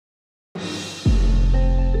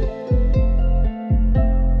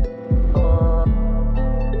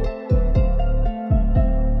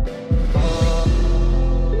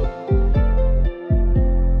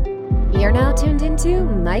to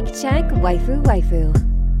Mic Check Waifu Waifu.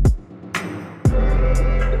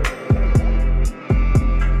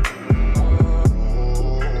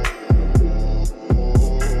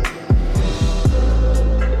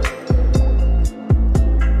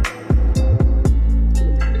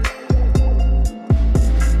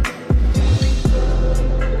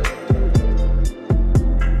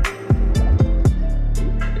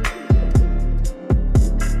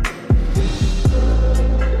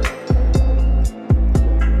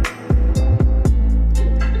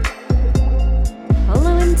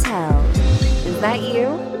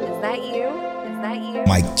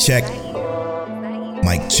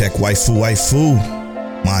 Mic check, waifu, waifu.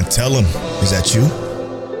 Tell him, is that you?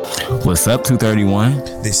 What's up,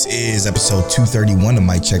 231? This is episode 231 of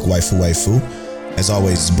Mic Check, Waifu, Waifu. As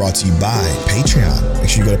always, it's brought to you by Patreon. Make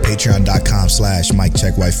sure you go to patreon.com/Mic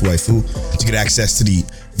Check, Waifu, Waifu to get access to the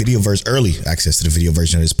early access to the video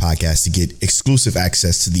version of this podcast, to get exclusive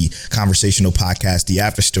access to the conversational podcast, the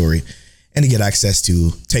after story, and to get access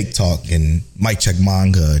to Take Talk and Mic Check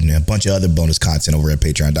Manga and a bunch of other bonus content over at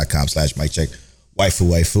patreon.com/Mic Check Waifu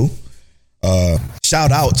Waifu.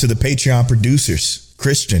 Shout out to the Patreon producers,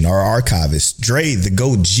 Christian, our archivist, Dre, the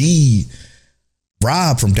GOAT G,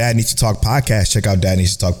 Rob from Dad Needs to Talk Podcast. Check out Dad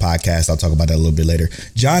Needs to Talk Podcast. I'll talk about that a little bit later.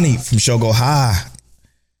 Johnny from Shogo High,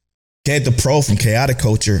 Ked the Pro from Chaotic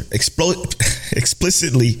Culture,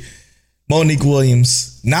 explicitly Monique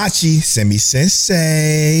Williams, Nachi, Semi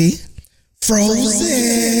Sensei,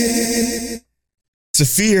 Frozen,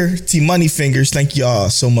 Saphir, T Money Fingers. Thank y'all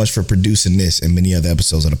so much for producing this and many other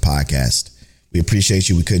episodes of the podcast. We appreciate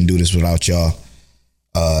you. We couldn't do this without y'all.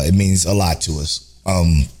 It means a lot to us.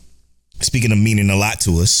 Speaking of meaning a lot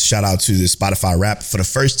to us, shout out to the Spotify Rap. For the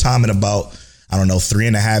first time in about,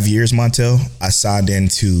 3.5 years, Montel, I signed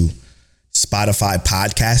into Spotify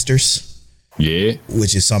Podcasters. Yeah.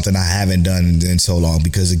 Which is something I haven't done in so long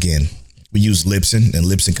because, again, we use Libsyn, and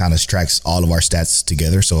Libsyn kind of tracks all of our stats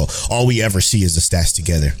together. So all we ever see is the stats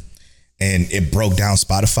together. And it broke down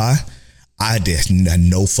Spotify. I had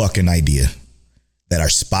no fucking idea that our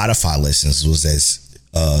Spotify listens was as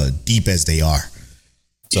deep as they are.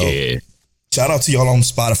 So shout out to y'all on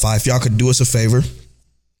Spotify. If y'all could do us a favor,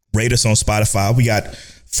 rate us on Spotify. We got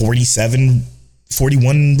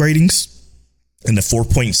 41 ratings and a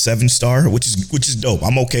 4.7 star, which is dope.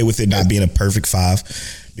 I'm okay with it not being a perfect 5.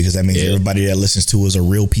 Because that means everybody that listens to us are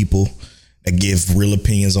real people that give real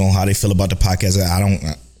opinions on how they feel about the podcast.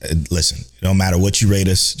 Listen, it don't matter what you rate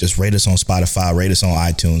us. Just rate us on Spotify, rate us on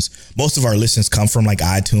iTunes. Most of our listens come from like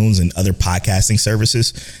iTunes and other podcasting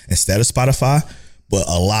services instead of Spotify. But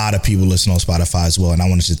a lot of people listen on Spotify as well. And I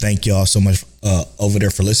wanted to thank y'all so much over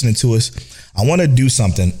there for listening to us. I want to do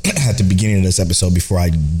something at the beginning of this episode before I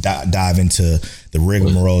dive into the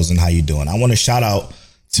rigmaroles and how you doing. I want to shout out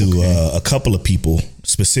to a couple of people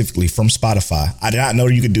specifically from Spotify. I did not know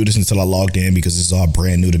you could do this until I logged in because this is all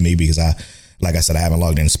brand new to me because I haven't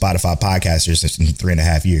logged in Spotify Podcasters since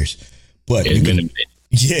 3.5 years. But you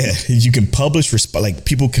can publish,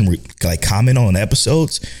 people can comment on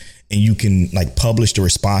episodes and you can publish the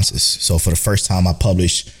responses. So for the first time I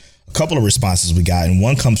published a couple of responses we got, and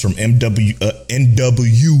one comes from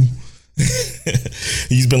NW.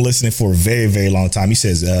 He's been listening for a very, very long time. He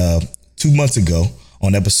says 2 months ago,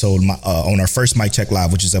 on our first Mic Check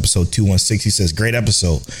Live, which is episode 216, he says, great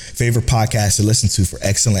episode. Favorite podcast to listen to for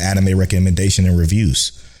excellent anime recommendation and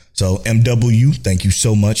reviews. So MW, thank you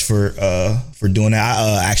so much for doing that.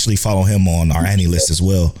 I actually follow him on our Annie list as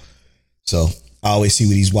well. So I always see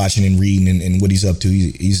what he's watching and reading and what he's up to.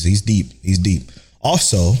 He's deep. He's deep.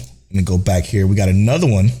 Also, let me go back here. We got another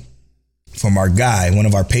one from our guy, one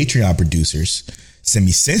of our Patreon producers, Semi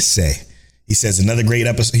Sensei. He says another great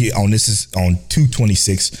episode. This is on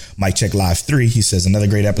 226 Mic Check Live 3. He says another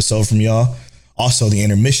great episode from y'all. Also, the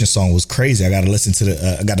intermission song was crazy. I got to listen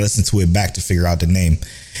to it back to figure out the name.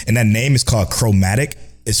 And that name is called Chromatic.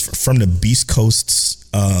 It's from the Beast Coast's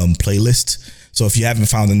playlist. So if you haven't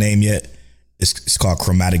found the name yet, it's called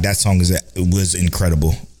Chromatic. That song was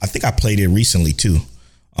incredible. I think I played it recently too.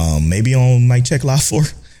 Maybe on Mic Check Live 4,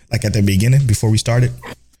 like at the beginning before we started.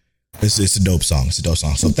 It's a dope song.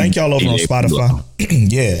 So thank y'all over on Spotify.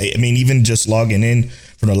 Yeah, I mean, even just logging in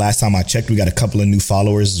from the last time I checked, we got a couple of new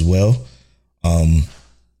followers as well.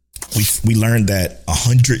 We learned that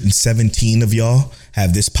 117 of y'all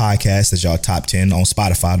have this podcast as y'all top 10 on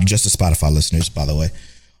Spotify, just the Spotify listeners, by the way.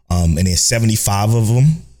 And then 75 of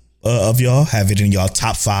them of y'all have it in y'all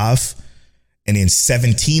top 5. And then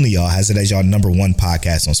 17 of y'all has it as y'all number 1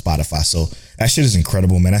 podcast on Spotify. So that shit is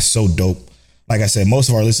incredible, man. That's so dope. Like I said, most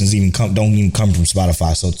of our listeners don't even come from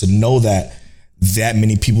Spotify. So to know that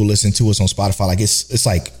many people listen to us on Spotify, it's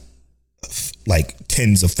like like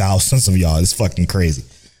tens of thousands of y'all. It's fucking crazy.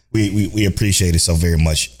 We appreciate it so very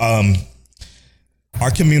much.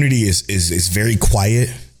 Our community is very quiet,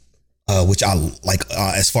 which I like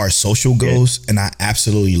as far as social goes, and I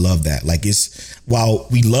absolutely love that. Like, it's while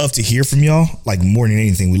we love to hear from y'all, like more than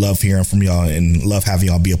anything, we love hearing from y'all and love having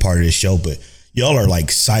y'all be a part of this show. But y'all are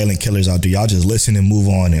like silent killers out there. Y'all just listen and move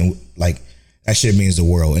on, and like that shit means the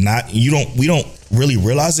world. And we don't really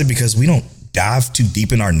realize it because we don't dive too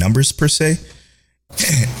deep in our numbers per se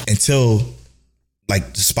until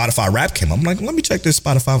like the Spotify rap came up. I'm like, let me check this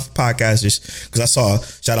Spotify podcast just because I saw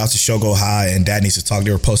shout out to Show Go High and Dad Needs to Talk.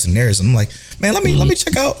 They were posting theirs, and I'm like, man, let me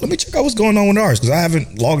check out what's going on with ours because I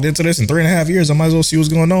haven't logged into this in 3.5 years. I might as well see what's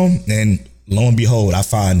going on. And lo and behold, I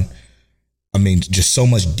find, I mean, just so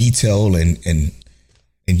much detail and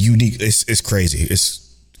unique. It's crazy.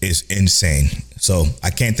 It's insane. So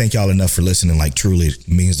I can't thank y'all enough for listening. Like, truly, it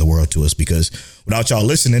means the world to us because without y'all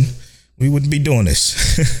listening, we wouldn't be doing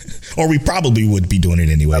this, or we probably would be doing it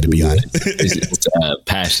anyway. To be honest, it's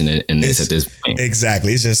passionate in this at this point.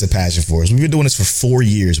 Exactly, it's just a passion for us. We've been doing this for 4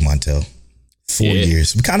 years, Montel. 4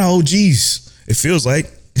 years. We kind of OGs. It feels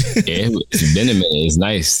like. Yeah, it's been a minute. It's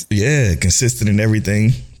nice. Yeah, consistent in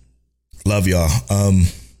everything. Love y'all. All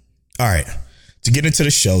right, to get into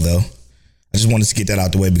the show though, I just wanted to get that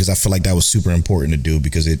out the way because I feel like that was super important to do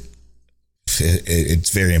because it's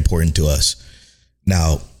very important to us.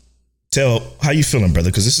 Now, Tell, how you feeling, brother?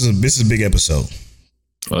 Because this is a big episode.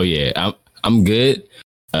 Oh yeah, I'm good.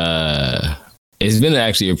 It's been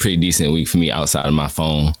actually a pretty decent week for me outside of my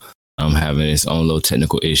phone. I'm having its own little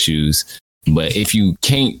technical issues, but if you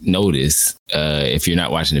can't notice, if you're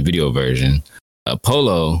not watching the video version,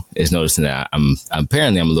 Polo is noticing that I'm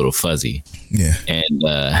apparently a little fuzzy, and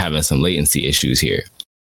having some latency issues here.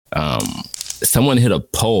 Someone hit a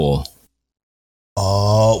pole.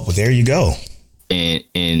 Oh, well, there you go.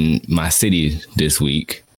 In my city this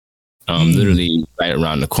week, literally right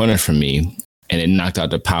around the corner from me, and it knocked out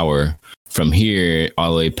the power from here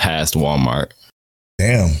all the way past Walmart.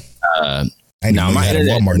 Damn. Now my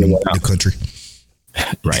internet Walmart in the country.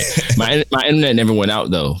 Right. My internet never went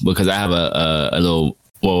out though because I have a little.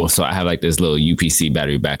 Well, so I have like this little UPC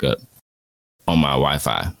battery backup on my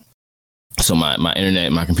Wi-Fi. So my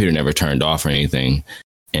internet, my computer never turned off or anything,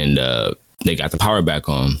 and they got the power back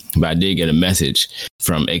on. But I did get a message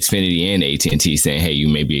from Xfinity and AT&T saying, hey, you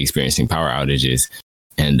may be experiencing power outages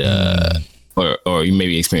and or you may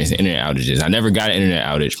be experiencing internet outages. I never got an internet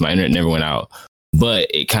outage. My internet never went out. But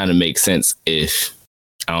it kind of makes sense if,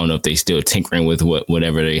 I don't know if they still tinkering with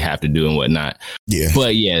whatever they have to do and whatnot. Yeah.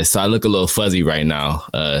 But yeah, so I look a little fuzzy right now.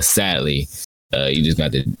 Sadly, you just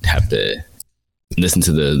got to have to listen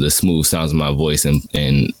to the smooth sounds of my voice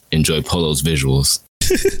and enjoy Polo's visuals.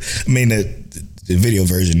 I mean, the video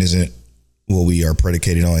version isn't what we are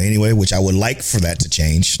predicated on anyway, which I would like for that to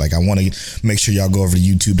change. Like, I want to make sure y'all go over to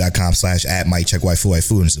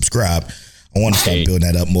youtube.com/@MikeCheckWaifu and subscribe. I want to start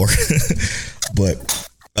building that up more. But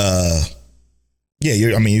yeah,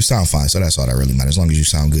 you sound fine, so that's all that really matters. As long as you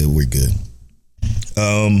sound good, we're good.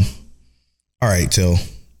 All right, Till.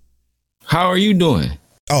 How are you doing?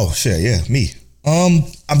 Oh shit, yeah, me. I'm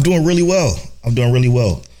doing really well. I'm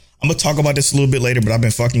gonna talk about this a little bit later, but I've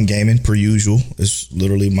been fucking gaming per usual. It's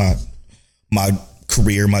literally my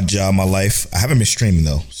career, my job, my life. I haven't been streaming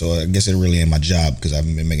though, so I guess it really ain't my job because I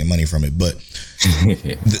haven't been making money from it. But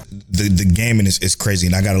the gaming is crazy,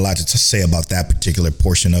 and I got a lot to say about that particular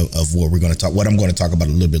portion of what I'm going to talk about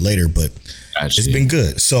a little bit later. But it's been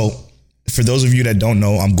good. So for those of you that don't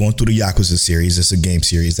know, I'm going through the Yakuza series. It's a game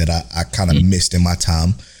series that I kind of missed in my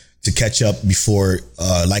time to catch up before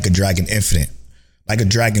Like a Dragon Infinite. Like a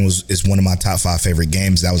Dragon is one of my top 5 favorite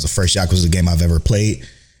games. That was the first Yakuza game I've ever played.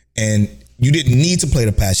 And you didn't need to play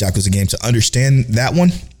the past Yakuza game to understand that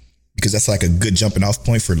one because that's like a good jumping off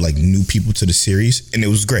point for like new people to the series. And it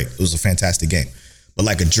was great. It was a fantastic game. But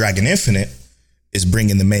Like a Dragon Infinite is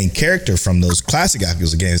bringing the main character from those classic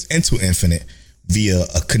Yakuza games into Infinite via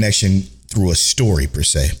a connection through a story per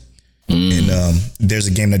se. And there's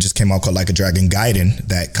a game that just came out called Like a Dragon Gaiden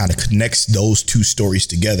that kind of connects those two stories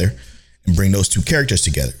together and bring those two characters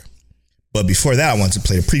together. But before that, I wanted to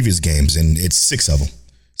play the previous games, and it's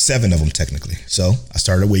 7 of them technically. So I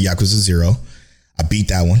started with Yakuza 0. I beat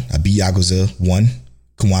that one. I beat Yakuza 1,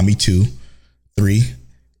 Kiwami 2, 3,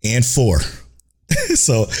 and 4.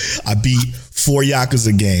 So I beat 4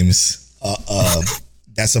 Yakuza games.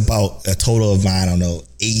 That's about a total of, I don't know,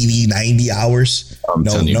 80, 90 hours.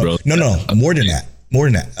 No, more than that.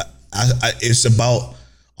 It's about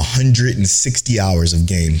 160 hours of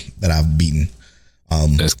game that I've beaten.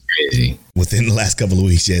 That's crazy. Within the last couple of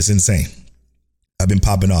weeks. Yeah, it's insane. I've been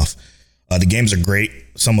popping off. The games are great.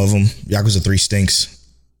 Some of them, Yakuza 3 stinks.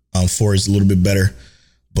 4 is a little bit better,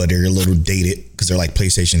 but they're a little dated because they're like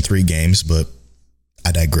PlayStation 3 games, but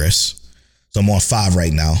I digress. So I'm on 5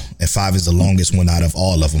 right now, and 5 is the longest one out of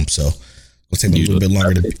all of them. So it'll take me a little bit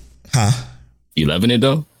longer to... You loving it,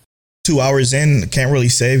 though? 2 hours in, can't really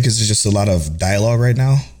say because it's just a lot of dialogue right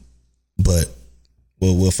now, but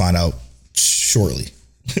we'll find out shortly.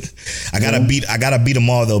 I gotta beat them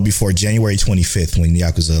all though before January 25th when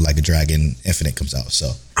Yakuza Like a Dragon Infinite comes out.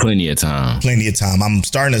 So plenty of time. I'm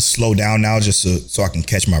starting to slow down now just so I can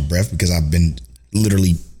catch my breath because I've been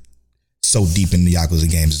literally so deep in the Yakuza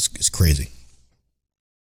games. It's crazy.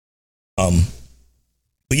 But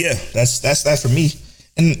yeah, that's for me.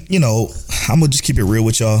 And you know, I'm gonna just keep it real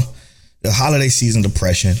with y'all. The holiday season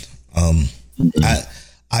depression.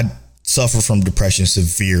 I suffer from depression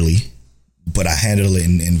severely, but I handle it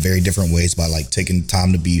in very different ways by like taking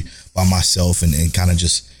time to be by myself and kind of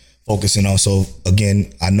just focusing on. So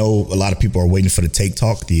again, I know a lot of people are waiting for the Take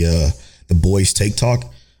Talk, the boys Take Talk.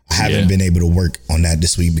 I haven't been able to work on that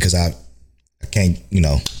this week because I can't, you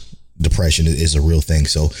know, depression is a real thing.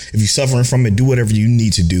 So if you're suffering from it, do whatever you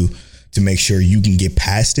need to do to make sure you can get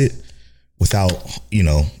past it without, you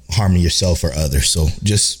know, harming yourself or others. So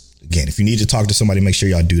just, again, if you need to talk to somebody, make sure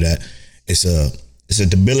y'all do that. It's a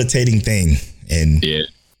debilitating thing. And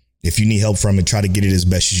if you need help from it, try to get it as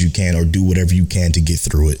best as you can or do whatever you can to get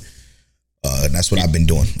through it. And that's what I've been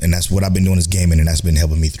doing. And that's what I've been doing is gaming, and that's been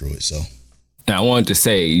helping me through it. So now I wanted to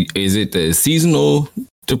say, is it the seasonal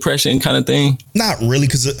depression kind of thing? Not really,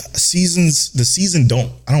 because I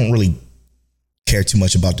don't really care too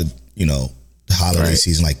much about the holiday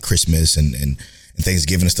season, like Christmas and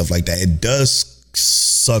Thanksgiving and stuff like that. It does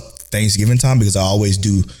suck Thanksgiving time because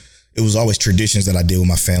it was always traditions that I did with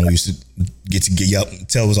my family. We used to get up.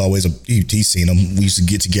 Tell was always he's seen them. We used to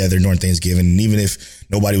get together during Thanksgiving, and even if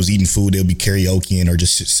nobody was eating food, there'll be karaoke or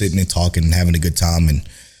just sitting and talking and having a good time. And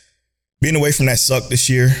being away from that sucked this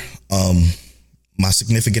year. My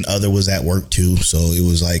significant other was at work too, so it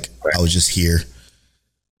was like I was just here,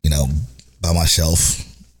 by myself,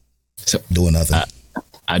 doing nothing.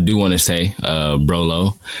 I do want to say,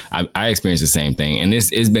 Brolo, I experienced the same thing, and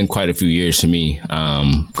it's been quite a few years for me,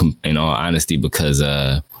 in all honesty, because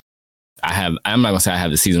I'm not gonna say I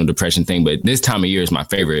have the seasonal depression thing, but this time of year is my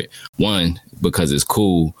favorite one because it's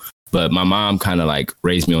cool. But my mom kind of like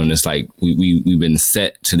raised me on this, like we've been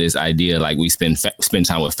set to this idea, like we spend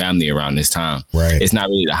time with family around this time. Right. It's not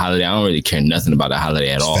really the holiday. I don't really care nothing about the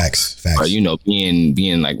holiday at all. Facts. But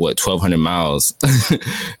being like 1,200 miles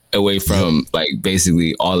away from like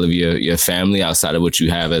basically all of your family outside of what you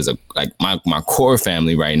have as my core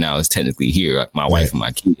family right now is technically here, like my wife and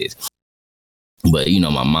my kids. But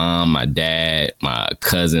my mom, my dad, my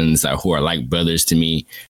cousins who are like brothers to me,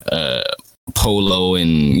 Polo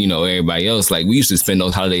and everybody else, like we used to spend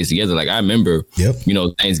those holidays together. Like I remember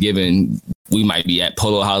Thanksgiving we might be at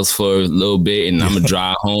Polo house for a little bit and I'm gonna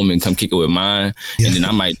drive home and come kick it with mine, and then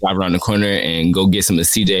I might drive around the corner and go get some of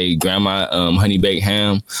CJ grandma honey baked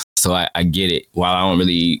ham. So I get it. While I don't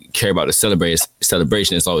really care about the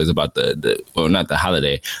celebration, it's always about not the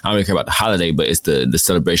holiday. I don't really care about the holiday, but it's the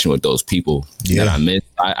celebration with those people that I miss.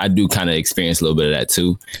 I do kind of experience a little bit of that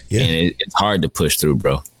too, and it's hard to push through,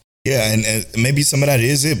 bro. Yeah, and maybe some of that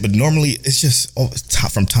is it, but normally it's just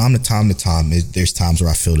from time to time. There's times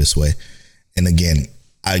where I feel this way, and again,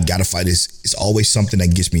 I gotta fight. It's always something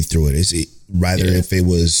that gets me through it. If it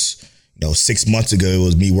was 6 months ago, it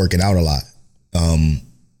was me working out a lot.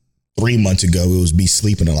 3 months ago, it was me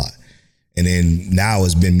sleeping a lot, and then now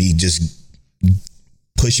it's been me just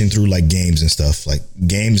pushing through like games and stuff, like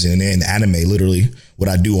games and then anime, literally what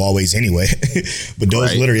I do always anyway. But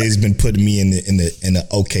those literally has been putting me in the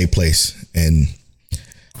okay place, and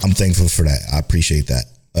I'm thankful for that. I appreciate that.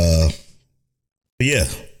 But yeah,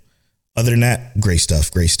 other than that, great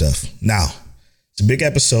stuff. Now, it's a big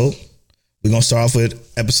episode. We're gonna start off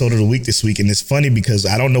with episode of the week this week, and it's funny because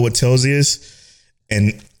I don't know what Tails is,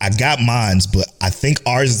 and I got mine's, but I think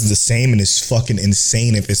ours is the same, and it's fucking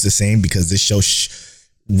insane if it's the same because this show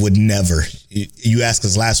would never. You asked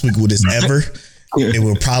us last week, would this ever? It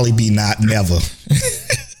would probably be never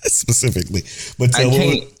specifically. But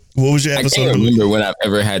what was your episode? I can't remember when I've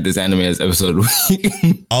ever had this anime as episode of the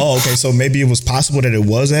week. Oh, okay. So maybe it was possible that it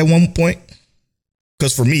was at one point.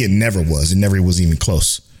 Because for me, it never was. It never was even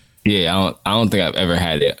close. Yeah, I don't think I've ever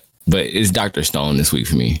had it. But it's Dr. Stone this week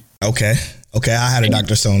for me. Okay. I had a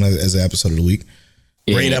Dr. Stone as an episode of the week.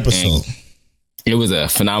 Great episode. It was a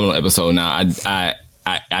phenomenal episode. Now,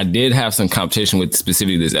 I did have some competition with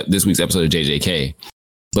specifically this week's episode of JJK,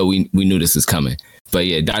 but we knew this was coming. But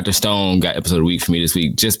yeah, Dr. Stone got episode of the week for me this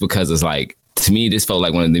week just because it's like to me, this felt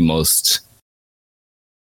like one of the most,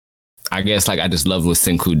 I guess, like, I just loved what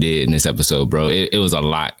Senku did in this episode, bro. It was a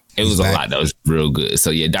lot. It was a lot that was real good. So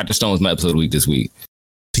yeah, Dr. Stone was my episode of the week this week.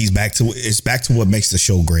 It's back to what makes the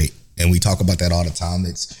show great. And we talk about that all the time.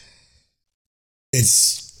 It's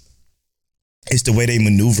the way they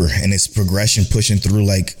maneuver and it's progression, pushing through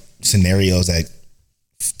like scenarios that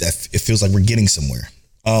it feels like we're getting somewhere.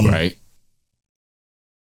 Right.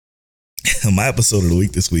 My episode of the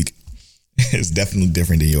week this week is definitely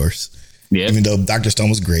different than yours. Yeah. Even though Dr. Stone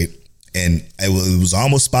was great and it was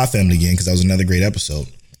almost Spy Family again because that was another great episode.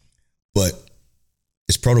 But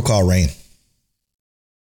it's Protocol Rain.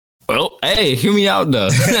 Well, hey, hear me out though.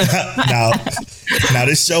 now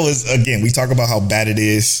this show is, again, we talk about how bad it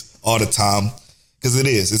is all the time because it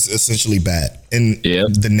is. It's essentially bad, and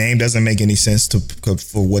the name doesn't make any sense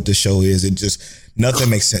for what the show is. It just nothing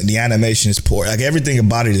makes sense. The animation is poor. Like everything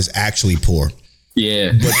about it is actually poor.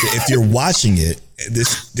 Yeah, but if you're watching it,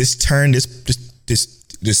 this is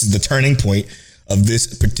the turning point of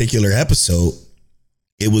this particular episode.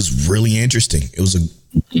 It was really interesting. It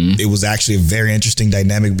was actually a very interesting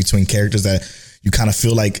dynamic between characters that you kind of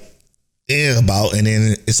feel like about, and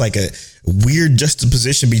then it's like a weird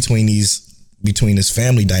juxtaposition between this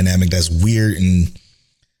family dynamic that's weird, and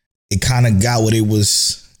it kind of got what it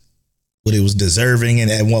was deserving,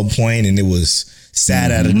 and at one point, and it was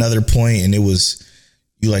sad at another point, and it was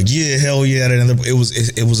you like hell yeah at another. It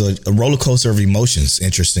was a roller coaster of emotions.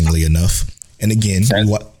 Interestingly enough, and again,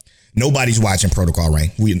 nobody's watching Protocol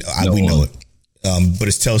Rain. We know it. But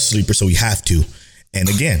it's Telesleeper, so we have to. And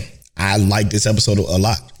again, I like this episode a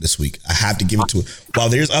lot this week. I have to give it to it. While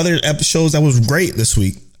there's other episodes that was great this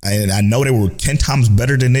week, and I know they were 10 times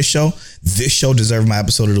better than this show deserved my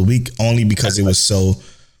episode of the week only because it was so...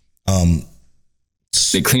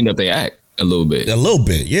 they cleaned up their act a little bit. A little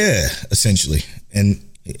bit, yeah, essentially. And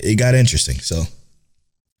it got interesting. So,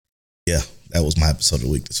 yeah. That was my episode of the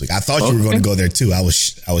week this week. I thought you were going to go there too. I was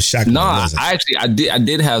shocked. No, I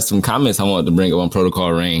did have some comments I wanted to bring up on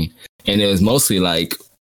Protocol Rain, and it was mostly like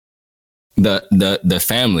the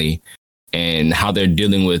family and how they're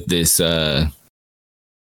dealing with this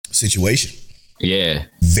situation. Yeah,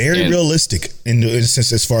 very realistic in the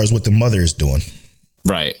sense as far as what the mother is doing.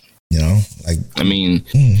 Right. You know, like I mean,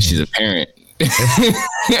 she's a parent.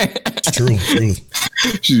 It's true.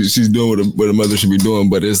 She's doing what a mother should be doing,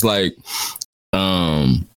 but it's like,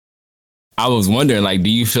 I was wondering, like, do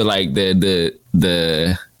you feel like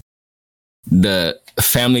the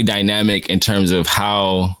family dynamic in terms of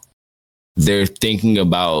how they're thinking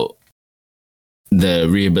about the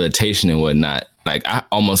rehabilitation and whatnot? Like, I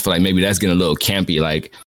almost feel like maybe that's getting a little campy.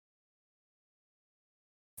 Like,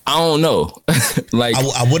 I don't know. Like,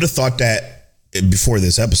 I would have thought that before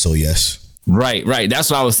this episode. Yes. Right. That's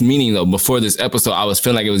what I was meaning, though. Before this episode, I was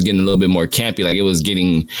feeling like it was getting a little bit more campy. Like it was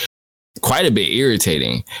getting quite a bit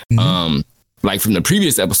irritating. Mm-hmm. Like from the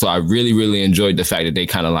previous episode, I really, really enjoyed the fact that they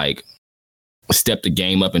kind of like stepped the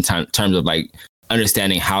game up in terms of like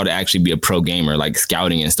understanding how to actually be a pro gamer, like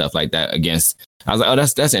scouting and stuff like that against. I was like, oh,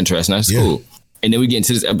 that's interesting. That's cool. And then we get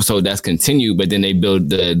into this episode that's continued, but then they build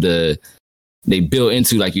they build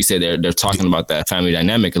into, like you said, they're talking about that family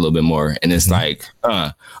dynamic a little bit more. And it's like,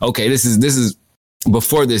 okay, this is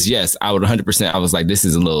before this. Yes, I would 100%. I was like, this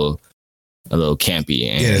is a little campy.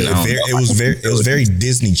 And it was very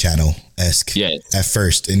Disney Channel-esque at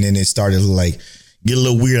first. And then it started to like get a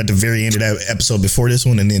little weird at the very end of that episode before this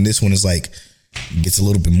one. And then this one is like, gets a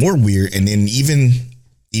little bit more weird. And then even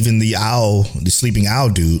the sleeping owl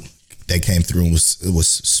dude that came through and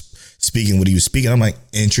was speaking what he was speaking, I'm like,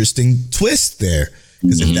 interesting twist there.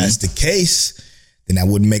 Because if that's the case, then that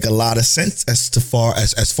would make a lot of sense as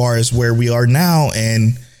far as where we are now.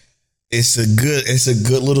 And it's a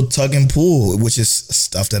good little tug and pull, which is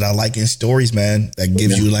stuff that I like in stories, man. That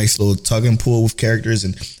gives you like little tug and pull with characters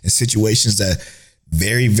and situations that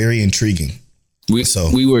very, very intriguing. We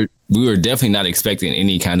were definitely not expecting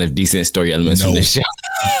any kind of decent story elements from this show.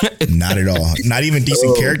 Not at all. Not even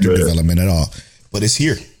decent character development at all. But it's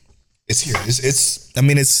here. It's here. It's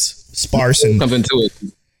sparse and something to it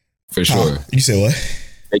for sure. You say what?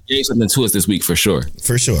 They gave something to us this week for sure.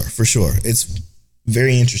 For sure. It's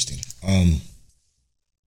very interesting.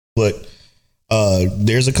 But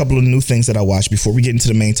there's a couple of new things that I watched before we get into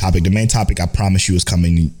the main topic. The main topic, I promise you, is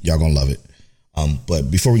coming. Y'all gonna love it.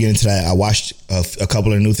 But before we get into that, I watched a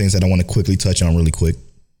couple of new things that I want to quickly touch on really quick.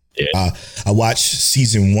 Yeah. I watched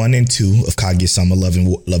season 1 and 2 of Kaguya-sama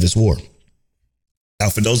Love is War. Now,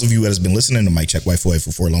 for those of you that has been listening to Mike Check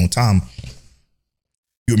Waifu for a long time,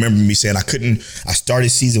 you remember me saying I started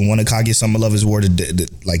season 1 of Kaguya-sama Love is War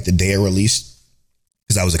the day it released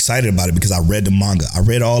because I was excited about it because I read the manga. I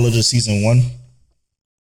read all of the season 1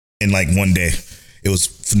 in like one day. It was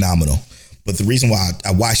phenomenal. But the reason why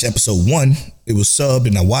I watched episode 1, it was subbed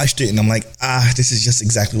and I watched it and I'm like, this is just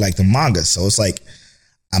exactly like the manga. So it's like,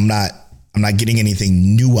 I'm not getting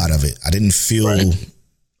anything new out of it. I didn't feel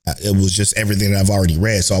it was just everything that I've already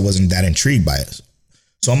read. So I wasn't that intrigued by it.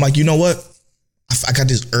 So I'm like, you know what? I got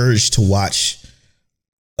this urge to watch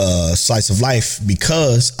Slice of Life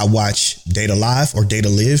because I watched Data Live or Data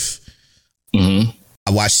Live. I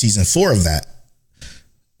watched season 4 of that.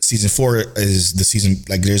 Season 4 is the season,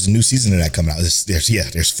 like there's a new season of that coming out.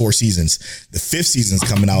 There's 4 seasons. The 5th season's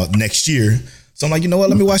coming out next year. So I'm like, you know what?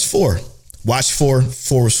 Let me watch 4. Watch 4.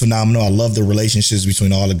 4 was phenomenal. I love the relationships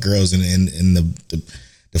between all the girls and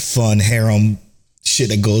the fun harem shit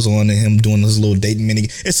that goes on in him doing this little dating mini.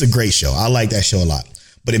 It's a great show. I like that show a lot.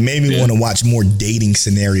 But it made me want to watch more dating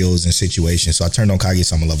scenarios and situations. So I turned on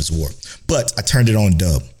Kaguya-sama Love is War. But I turned it on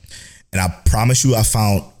dub. And I promise you I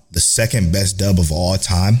found the second best dub of all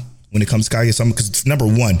time when it comes to Kaguya-sama, because number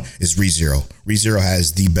 1 is ReZero. ReZero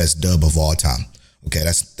has the best dub of all time. Okay,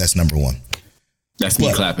 that's number 1. That's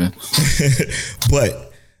me clapping.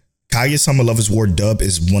 But Kaguya-sama Love is War dub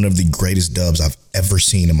is one of the greatest dubs I've ever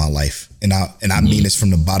seen in my life. And I mean this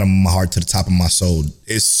from the bottom of my heart to the top of my soul.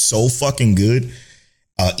 It's so fucking good.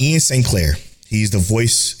 Ian St. Clair, he's a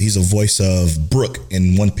voice of Brook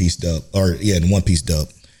in One Piece dub, in One Piece dub.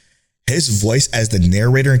 His voice as the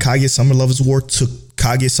narrator in Kaguya-sama Love is War took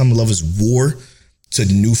Kaguya-sama Love is War to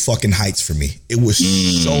new fucking heights for me. It was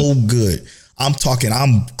so good. I'm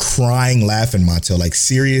crying, laughing, Montel, like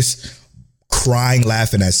serious crying,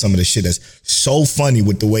 laughing at some of the shit that's so funny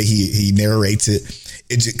with the way he narrates it.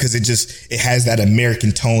 Because it has that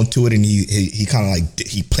American tone to it, and he kind of like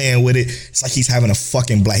he playing with it. It's like he's having a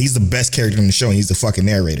fucking blast. He's the best character in the show, and he's the fucking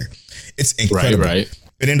narrator. It's incredible. Right.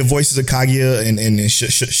 And then the voices of Kaguya and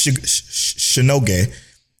Shinoge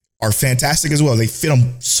are fantastic as well. They fit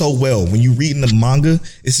them so well. When you read in the manga,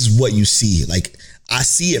 this is what you see. Like I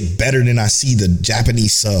see it better than I see the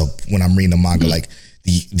Japanese sub when I'm reading the manga. Like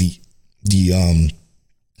the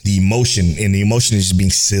emotion, and the emotion is just being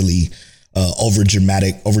silly, over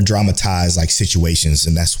dramatic, over dramatized like situations,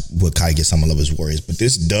 and that's what Kaguya-sama Love is War is. But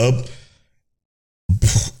this dub,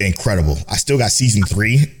 incredible. I still got season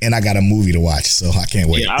 3 and I got a movie to watch, so I can't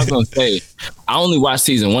wait. Yeah, I was gonna say I only watched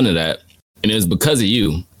season 1 of that, and it was because of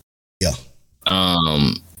you. Yeah.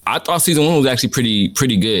 I thought season 1 was actually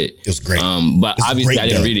pretty good. It was great. But obviously I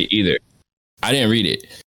didn't read it either. I didn't read it.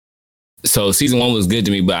 So season 1 was good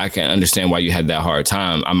to me, but I can't understand why you had that hard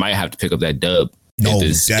time. I might have to pick up that dub. No,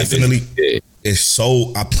 definitely. It's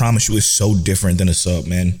so, I promise you, it's so different than a sub,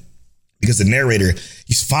 man. Because the narrator,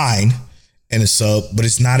 he's fine in a sub, but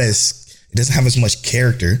it doesn't have as much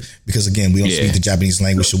character because, again, we don't speak the Japanese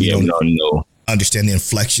language, so we don't understand the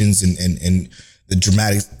inflections and the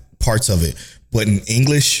dramatic parts of it. But in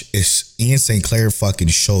English, it's Ian St. Clair fucking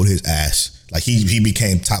showed his ass. Like he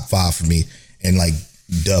became top 5 for me and like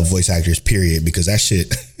dub voice actors, period, because that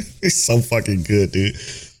shit is so fucking good, dude.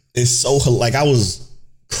 It's so, like, I was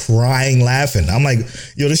crying laughing. I'm like,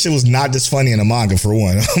 yo, this shit was not just funny in the manga for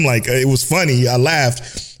one. I'm like, it was funny. I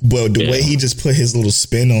laughed, but the way he just put his little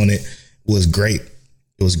spin on it was great.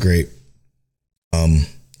 It was great. And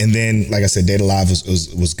then, like I said, Data Live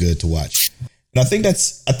was good to watch. And I think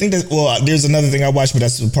that, well, there's another thing I watched, but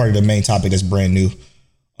that's part of the main topic that's brand new.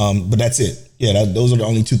 But that's it. Yeah, those are the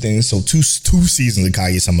only 2 things. So two seasons of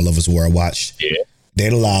Kaguya-sama Love is War I watched. Yeah.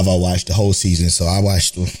 Data Live, I watched the whole season. So I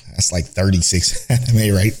watched, that's like 36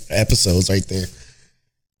 anime episodes right there.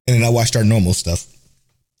 And then I watched our normal stuff.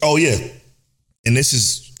 Oh yeah. And this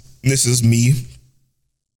is me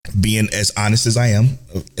being as honest as I am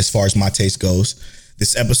as far as my taste goes.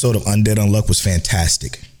 This episode of Undead Unluck was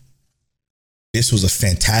fantastic. This was a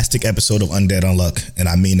fantastic episode of Undead Unluck. And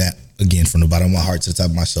I mean that again from the bottom of my heart to the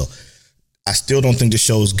top of my soul. I still don't think the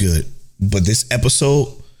show is good, but this episode,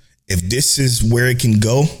 if this is where it can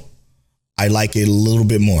go, I like it a little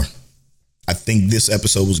bit more. I think this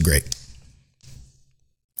episode was great.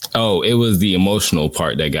 Oh, it was the emotional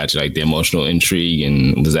part that got you, like the emotional intrigue,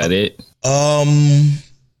 and was that it?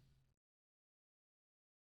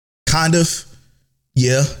 Kind of.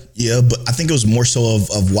 Yeah, but I think it was more so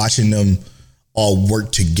of watching them all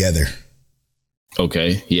work together.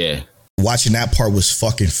 Okay, yeah. Watching that part was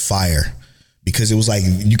fucking fire. Because it was like,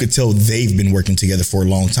 you could tell they've been working together for a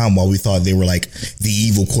long time while we thought they were like the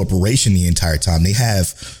evil corporation the entire time. They have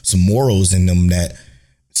some morals in them that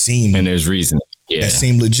seem... And there's reason. Yeah. That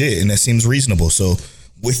seem legit and that seems reasonable. So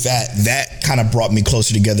with that kind of brought me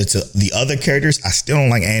closer together to the other characters. I still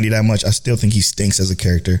don't like Andy that much. I still think he stinks as a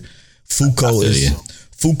character. Fuko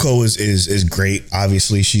Fuko is great.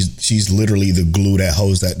 Obviously, she's literally the glue that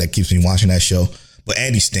holds that keeps me watching that show. But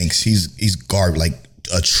Andy stinks. He's garbage, like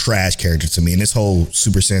a trash character to me. And this whole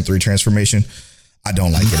Super Saiyan 3 transformation, I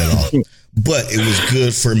don't like it at all. But it was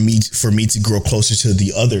good for me to grow closer to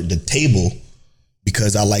the table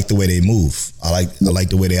because I like the way they move. I like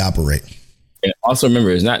the way they operate. And also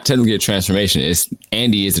remember, it's not technically a transformation. It's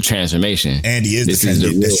Andy is the transformation. Andy is the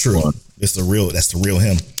transformation. That's true. One. That's the real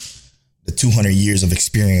him. The 200 years of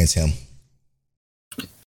experience him.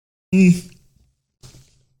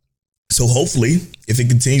 So hopefully, if it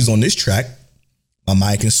continues on this track, my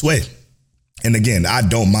mind can sway. And again, I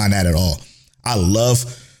don't mind that at all. I love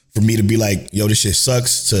for me to be like, yo, this shit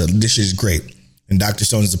sucks to this shit is great. And Dr.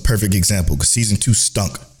 Stone is a perfect example because season 2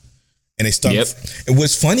 stunk. And it stunk. Yep. And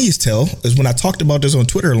what's funny as hell is when I talked about this on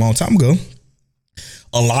Twitter a long time ago,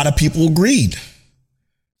 a lot of people agreed.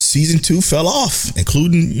 Season 2 fell off,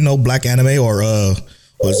 including, Black Anime or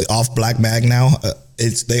was it Off Black Mag now?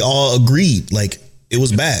 They all agreed like it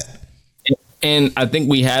was bad. And I think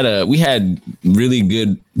we had really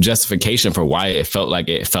good justification for why it felt like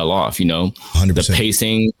it fell off. 100%. The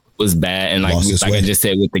pacing was bad, and like I just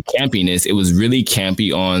said, with the campiness, it was really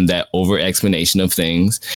campy on that over explanation of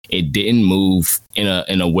things. It didn't move in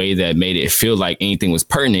a way that made it feel like anything was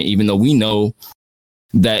pertinent, even though we know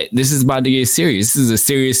that this is about to get serious. This is a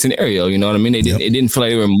serious scenario. You know what I mean? It didn't feel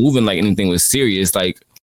like they were moving like anything was serious. Like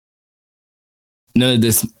none of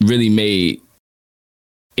this really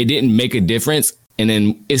it didn't make a difference. And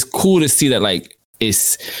then it's cool to see that like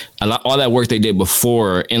it's all that work they did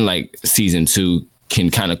before in like season 2 can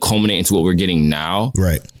kind of culminate into what we're getting now.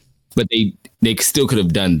 Right. But they still could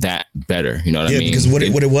have done that better. You know what I mean? Yeah, because what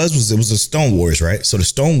it was a Stone Wars, right? So the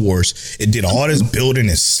Stone Wars, it did all this building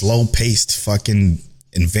and slow paced fucking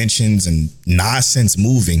inventions and nonsense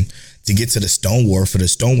moving to get to the Stone War, for the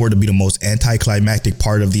Stone War to be the most anticlimactic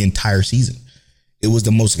part of the entire season. It was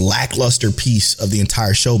the most lackluster piece of the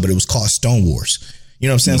entire show, but it was called Stone Wars. You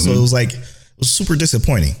know what I'm saying? Mm-hmm. So it was super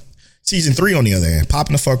disappointing. Season 3, on the other hand,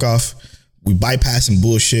 popping the fuck off. We bypassing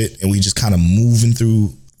bullshit and we just kind of moving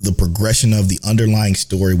through the progression of the underlying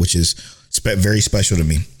story, which is very special to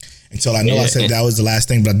me. Until I know I said that was the last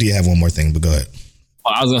thing, but I did have one more thing, but go ahead.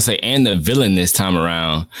 I was going to say, and the villain this time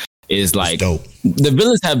around is like, dope. The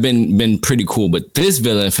villains have been pretty cool, but this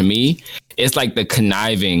villain for me, it's like the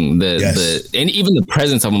conniving, and even the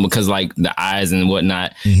presence of them, because like the eyes and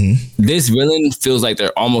whatnot. Mm-hmm. This villain feels like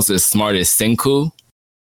they're almost as smart as Senku.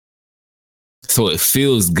 So it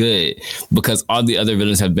feels good because all the other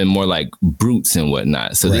villains have been more like brutes and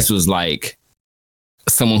whatnot. So This was like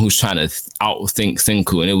someone who's trying to outthink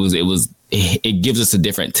Senku, and it gives us a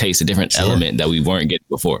different taste, a different element that we weren't getting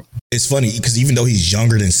before. It's funny because even though he's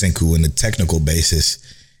younger than Senku in the technical basis,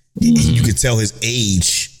 you could tell his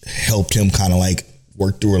age helped him kind of like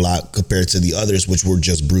work through a lot compared to the others, which were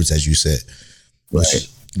just brutes, as you said. Right.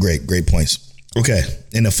 Great points. Okay.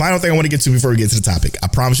 And the final thing I want to get to before we get to the topic, I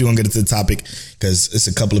promise you we're going to get to the topic because it's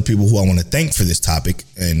a couple of people who I want to thank for this topic,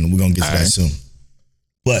 and we're going to get to that soon.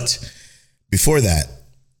 But before that,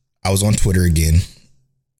 I was on Twitter again,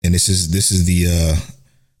 and this is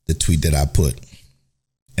the tweet that I put.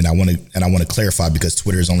 And I want to clarify, because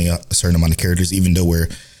Twitter is only a certain amount of characters, even though we're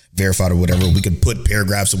verified or whatever. We could put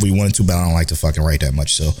paragraphs if we wanted to, but I don't like to fucking write that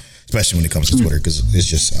much. So especially when it comes to Twitter, because it's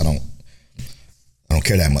just I don't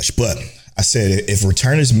care that much. But I said if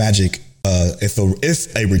Return is Magic, if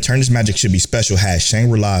a Return is Magic should be special has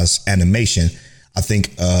Shangri-La's animation, I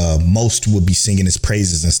think most would be singing its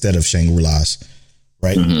praises instead of Shangri-La's,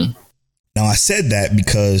 right? Mm-hmm. Now I said that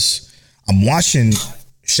because I'm watching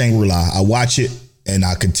Shangri-La. I watch it and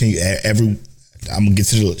I continue I'm gonna get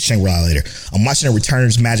to the Shangri-La later. I'm watching a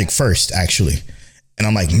Returner's Magic first, actually. And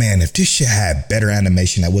I'm like, man, if this shit had better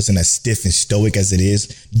animation that wasn't as stiff and stoic as it is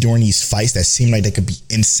during these fights that seem like they could be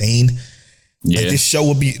insane. Yeah. Like this show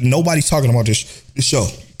would be, nobody's talking about this show,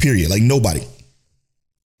 period. Like nobody.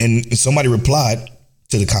 And somebody replied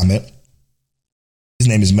to the comment. His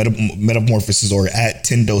name is Metamorphosis, or at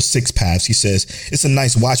Tendo Six Paths. He says, it's a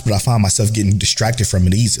nice watch, but I find myself getting distracted from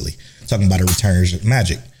it easily. Talking about a Returner's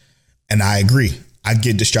Magic. And I agree. I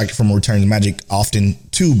get distracted from Return to Magic often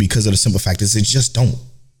too, because of the simple fact is it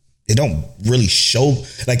don't really show,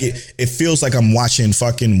 like it feels like I'm watching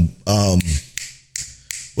fucking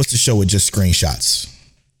what's the show with just screenshots?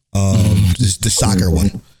 The soccer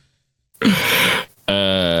one.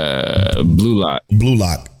 Blue Lock. Blue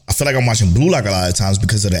Lock. I feel like I'm watching Blue Lock a lot of times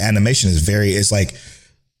because of the animation it's like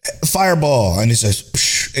fireball, and it's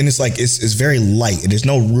just, and it's like it's very light, and there's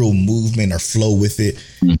no real movement or flow with it.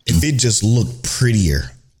 Mm-hmm. If it just looked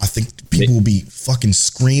prettier, I think people will be fucking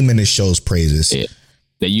screaming this show's praises.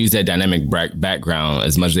 they use that dynamic background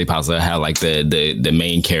as much as they possibly have, like the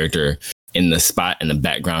main character in the spot and the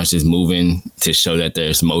background is just moving to show that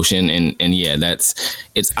there's motion. And yeah,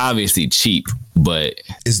 it's obviously cheap, but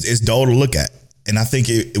it's dull to look at. And I think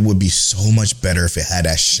it would be so much better if it had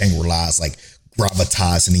that Shangri-La's like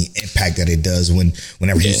gravitas and the impact that it does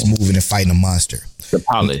whenever he's moving and fighting a monster. The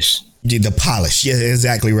polish. Yeah, the polish. Yeah,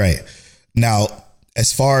 exactly right. Now,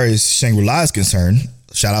 as far as Shangri-La is concerned,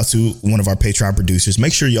 shout out to one of our Patreon producers.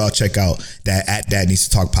 Make sure y'all check out that at Dad Needs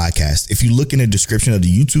to Talk podcast. If you look in the description of the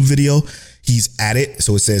YouTube video, he's at it.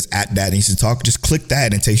 So it says at Dad Needs to Talk. Just click that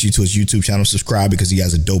and it takes you to his YouTube channel. Subscribe because he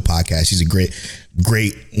has a dope podcast. He's a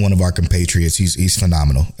great one of our compatriots. He's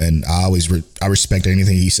phenomenal. And I respect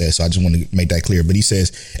anything he says. So I just want to make that clear. But he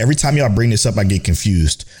says, every time y'all bring this up, I get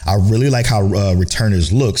confused. I really like how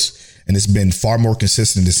Returners looks. And it's been far more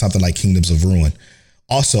consistent than something like Kingdoms of Ruin.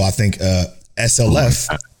 Also, I think SLF,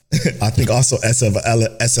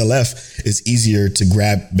 SLF is easier to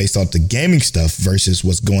grab based off the gaming stuff versus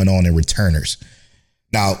what's going on in Returners.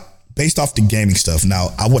 Now, based off the gaming stuff,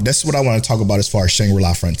 that's what I want to talk about as far as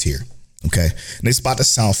Shangri-La Frontier. Okay. And it's about to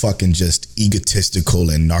sound fucking just egotistical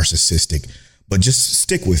and narcissistic, but just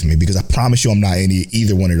stick with me because I promise you I'm not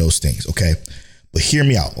either one of those things. Okay. But hear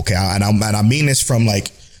me out. Okay. And I mean this from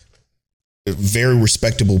like a very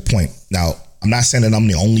respectable point. Now, I'm not saying that I'm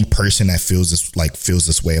the only person that feels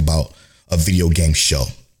this way about a video game show.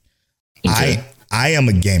 Okay. I am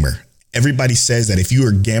a gamer. Everybody says that if you're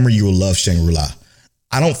a gamer, you will love Shangri-La.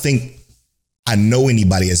 I don't think I know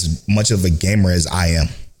anybody as much of a gamer as I am.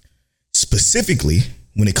 Specifically,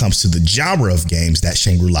 when it comes to the genre of games that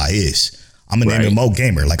Shangri-La is. I'm an MMO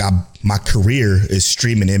gamer. Like my career is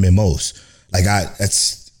streaming MMOs. Like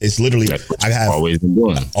it's literally, I have always been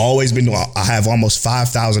doing. I have almost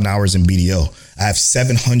 5,000 hours in BDO. I have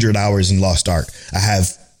 700 hours in Lost Ark. I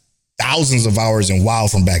have thousands of hours in WoW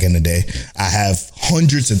from back in the day. I have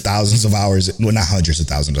hundreds of thousands of hours. Well, not hundreds of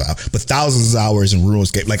thousands of hours, but thousands of hours in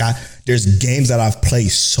RuneScape. Like there's games that I've played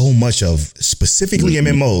so much of, specifically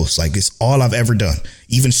MMOs. Like it's all I've ever done.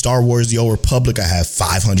 Even Star Wars: The Old Republic, I have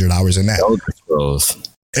 500 hours in that.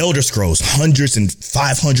 Elder Scrolls, hundreds and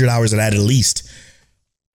 500 hours of that at least.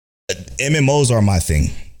 MMOs are my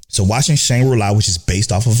thing. So watching Shangri-La, which is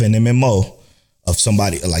based off of an MMO of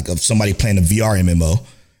somebody playing a VR MMO,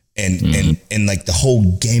 and like the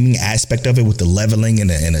whole gaming aspect of it with the leveling and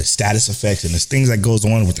the status effects and the things that goes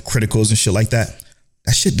on with the criticals and shit like that,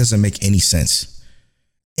 that shit doesn't make any sense.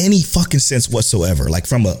 Any fucking sense whatsoever. Like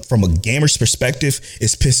from a gamer's perspective,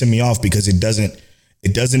 it's pissing me off because it doesn't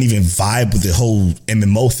even vibe with the whole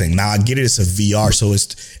MMO thing. Now I get it, it's a VR, so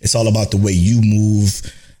it's all about the way you move,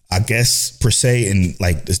 I guess, per se, and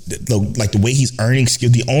like the way he's earning skill.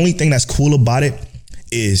 The only thing that's cool about it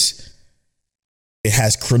is it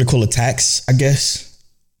has critical attacks, I guess,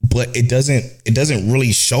 but it doesn't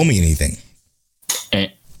really show me anything.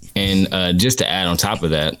 And just to add on top of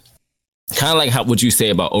that, kind of like what you say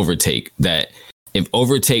about Overtake, that if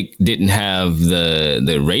Overtake didn't have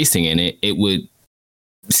the racing in it, it would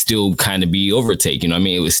still kind of be Overtake. You know what I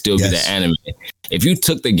mean? It would still be the anime. If you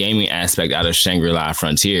took the gaming aspect out of Shangri-La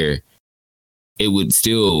Frontier, it would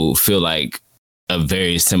still feel like a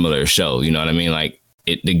very similar show. You know what I mean? Like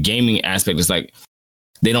the gaming aspect is like,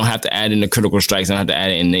 they don't have to add in the critical strikes. They don't have to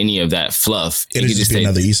add in any of that fluff. It could just be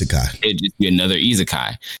another isekai. It'd just be another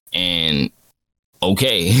isekai. And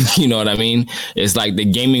okay, you know what I mean? It's like the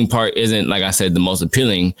gaming part isn't, like I said, the most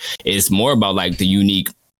appealing. It's more about like the unique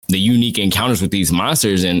encounters with these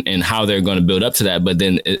monsters and how they're going to build up to that. But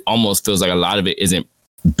then it almost feels like a lot of it isn't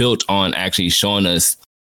built on actually showing us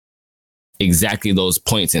exactly those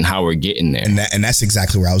points and how we're getting there. And that's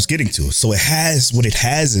exactly where I was getting to. So what it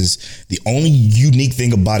has is the only unique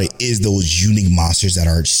thing about it is those unique monsters that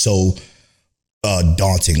are so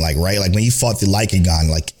daunting, like, right? Like when he fought the Lycagon,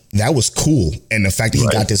 like that was cool. And the fact that he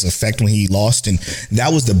got this effect when he lost, and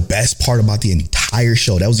that was the best part about the entire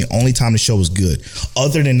show. That was the only time the show was good.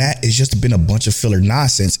 Other than that, it's just been a bunch of filler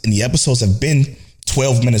nonsense. And the episodes have been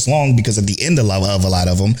 12 minutes long because at the end of a lot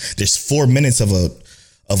of them, there's 4 minutes of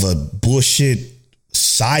a bullshit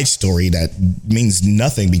side story that means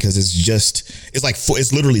nothing because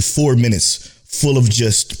it's literally 4 minutes full of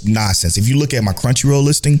just nonsense. If you look at my Crunchyroll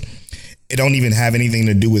listing, it don't even have anything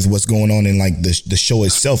to do with what's going on in like the show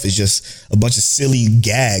itself. It's just a bunch of silly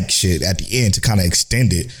gag shit at the end to kind of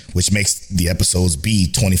extend it, which makes the episodes be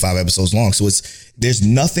 25 episodes long. So there's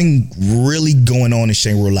nothing really going on in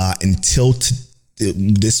Shangri-La until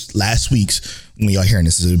this last week's, when y'all hearing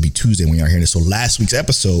this, it'll be Tuesday when y'all hearing this. So last week's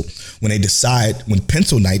episode, when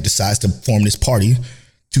Pencil Knight decides to form this party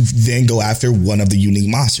to then go after one of the unique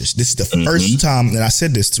monsters. This is the first time, and I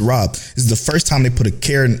said this to Rob, this is the first time they put a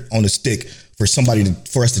carrot on the stick for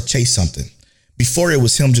for us to chase something. Before, it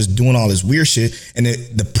was him just doing all this weird shit. And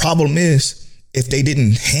the problem is, if they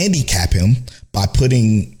didn't handicap him by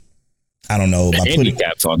putting, I don't know, by putting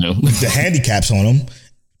handicaps on him, the handicaps on him,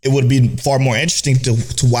 it would be far more interesting to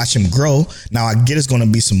watch him grow. Now, I get it's going to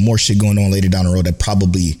be some more shit going on later down the road that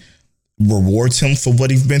probably rewards him for what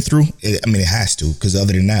he's been through. I mean, it has to, because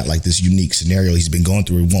other than that, like this unique scenario he's been going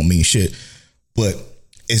through, it won't mean shit. But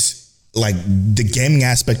it's like the gaming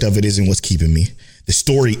aspect of it isn't what's keeping me. The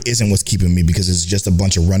story isn't what's keeping me, because it's just a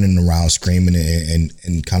bunch of running around screaming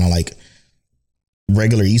and kind of like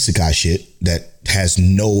regular isekai shit that has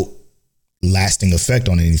no lasting effect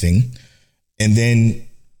on anything. And then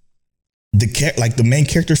the main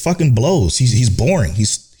character fucking blows. He's boring.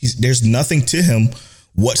 He's there's nothing to him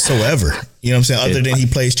whatsoever. You know what I'm saying? Other than he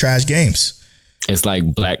plays trash games. It's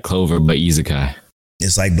like Black Clover but isekai.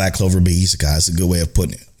 It's like Black Clover but isekai. It's a good way of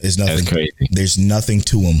putting it. There's nothing. That's crazy. There's nothing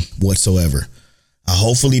to him whatsoever.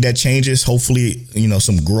 Hopefully that changes. Hopefully,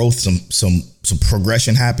 some growth, some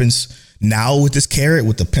progression happens now with this carrot,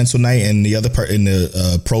 with the Pencil Knight and the other part in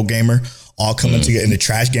the pro gamer all coming together, and the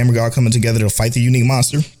trash gamer all coming together to fight the unique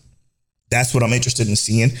monster. That's what I'm interested in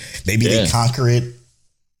seeing. Maybe they conquer it.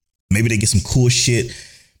 Maybe they get some cool shit.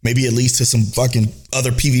 Maybe it leads to some fucking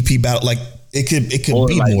other PvP battle. Like it could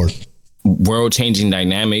be like more world changing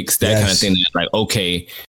dynamics, that kind of thing. Like, okay,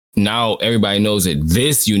 now everybody knows that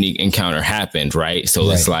this unique encounter happened, right? So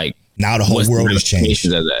it's like now the whole world has changed.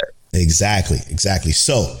 Of that? Exactly.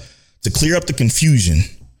 So to clear up the confusion,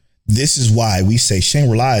 this is why we say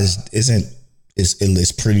Shangri-La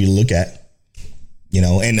is pretty to look at.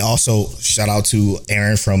 And also shout out to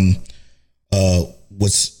Aaron from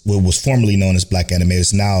what was formerly known as Black Anime.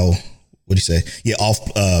 It's now, what do you say? Yeah,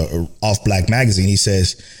 off Black Magazine. He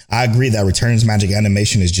says, I agree that Returns Magic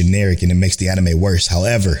animation is generic and it makes the anime worse.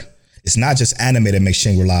 However, it's not just anime that makes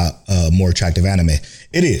Shangri-La more attractive anime.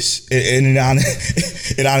 It is.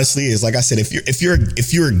 It honestly is. Like I said, if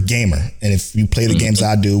you're a gamer and if you play the games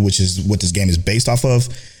I do, which is what this game is based off of,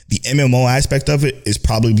 the MMO aspect of it is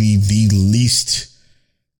probably the least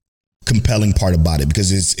compelling part about it,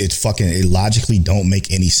 because it logically don't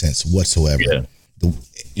make any sense whatsoever.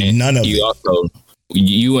 None of it. Also,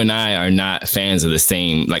 you and I are not fans of the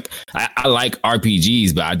same. Like I like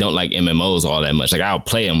RPGs, but I don't like MMOs all that much. Like I'll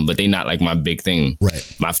play them, but they're not like my big thing.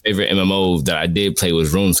 Right. My favorite MMO that I did play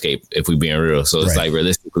was RuneScape, if we're being real. So it's like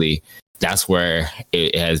realistically, that's where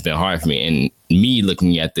it has been hard for me. And me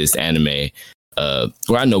looking at this anime,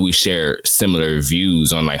 where I know we share similar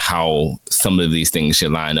views on like how some of these things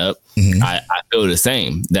should line up. I feel the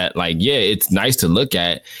same, that like, yeah, it's nice to look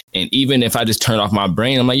at. And even if I just turn off my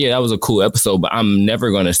brain, I'm like, yeah, that was a cool episode, but I'm never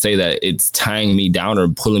going to say that it's tying me down or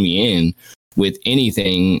pulling me in with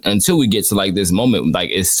anything until we get to like this moment. Like,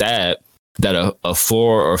 it's sad that a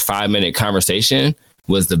 4 or 5 minute conversation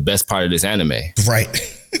was the best part of this anime.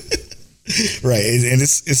 Right. Right. And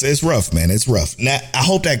it's rough, man. It's rough. Now, I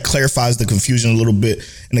hope that clarifies the confusion a little bit.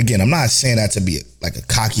 And again, I'm not saying that to be like a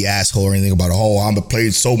cocky asshole or anything about, I'm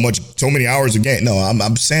played so many hours a game. No,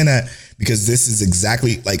 I'm saying that because this is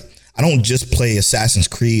exactly like, I don't just play Assassin's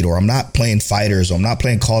Creed, or I'm not playing fighters, or I'm not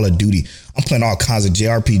playing Call of Duty. I'm playing all kinds of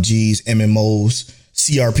JRPGs, MMOs,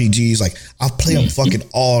 CRPGs. Like, I play them fucking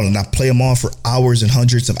all, and I play them all for hours and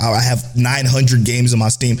hundreds of hours. I have 900 games on my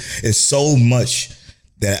Steam. It's so much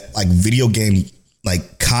that like video game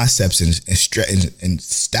like concepts and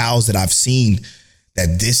styles that I've seen,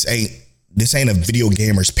 that this ain't a video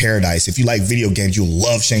gamer's paradise. If you like video games, you'll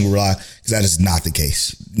love Shangri-La, because that is not the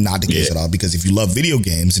case. Not the case at all. Because if you love video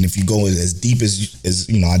games, and if you go as deep as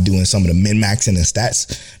I do in some of the min-maxing and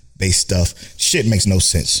stats based stuff, shit makes no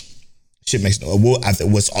sense.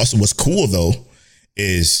 What's cool though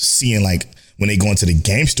is seeing like when they go into the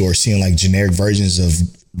game store, seeing like generic versions of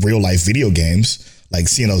real life video games. Like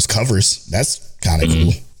seeing those covers, that's kind of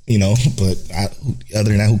cool, but other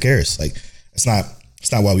than that, who cares? Like, it's not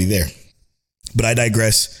why we there. But I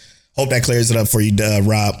digress. Hope that clears it up for you,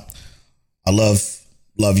 Rob. I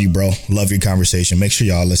love you, bro. Love your conversation. Make sure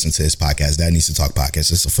y'all listen to his podcast, Dad Needs to Talk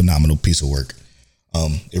podcast. It's a phenomenal piece of work.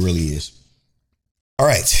 It really is. All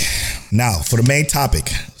right. Now for the main topic.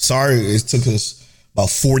 Sorry, it took us about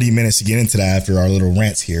 40 minutes to get into that after our little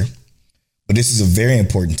rants here. But this is a very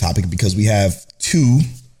important topic because we have two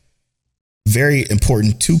very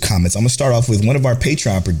important comments. I'm going to start off with one of our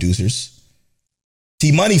Patreon producers,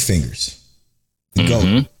 T Money Fingers, the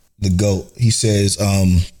GOAT. He says, let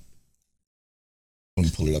me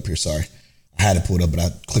pull it up here. Sorry. I had to pull it up, but I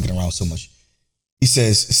clicked it around so much. He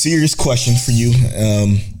says, serious question for you.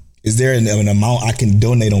 Is there an amount I can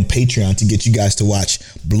donate on Patreon to get you guys to watch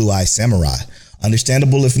Blue Eye Samurai?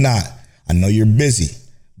 Understandable if not. I know you're busy,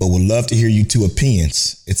 but would love to hear you two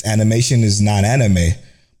opinions. Its animation is not anime,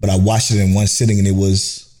 but I watched it in one sitting and it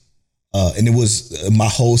was my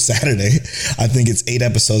whole Saturday. I think it's 8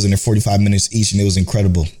 episodes and they're 45 minutes each, and it was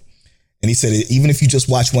incredible. And he said, even if you just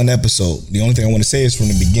watch one episode, the only thing I want to say is from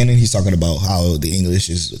the beginning, he's talking about how the English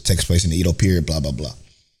takes place in the Edo period, blah, blah, blah.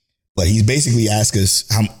 But he's basically asked us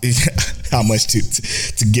how much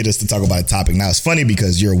to get us to talk about a topic. Now, it's funny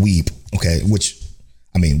because you're a weeb, okay? Which,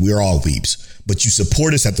 I mean, we're all weebs. But you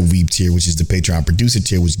support us at the weeb tier, which is the Patreon producer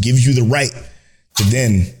tier, which gives you the right to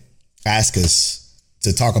then ask us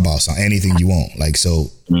to talk about anything you want. Like, so,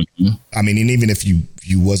 I mean, and even if you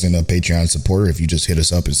wasn't a Patreon supporter, if you just hit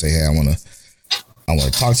us up and say, hey, I want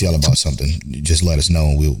to talk to y'all about something, just let us know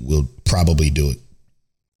and we'll probably do it.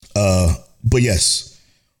 But yes,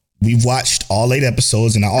 we've watched all 8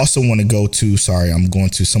 episodes, and I also want to go to, I'm going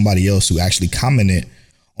to somebody else who actually commented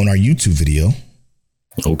on our YouTube video.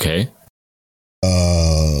 Okay.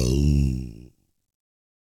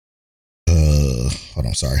 Hold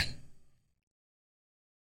on, sorry.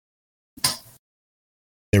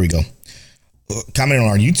 There we go. Commenting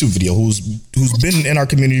on our YouTube video, who's been in our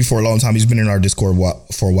community for a long time. He's been in our Discord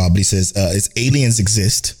for a while, but he says, it's aliens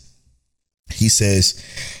exist. He says,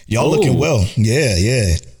 y'all looking well.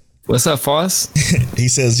 Yeah. What's up, Foss? He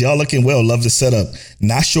says, y'all looking well. Love the setup.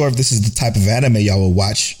 Not sure if this is the type of anime y'all will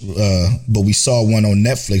watch, but we saw one on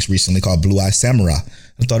Netflix recently called Blue Eye Samurai.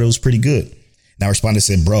 I thought it was pretty good. And I responded and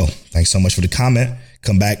said, bro, thanks so much for the comment.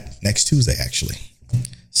 Come back next Tuesday, actually.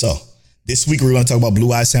 So this week we're going to talk about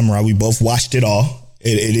Blue Eye Samurai. We both watched it all.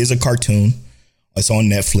 It is a cartoon. It's on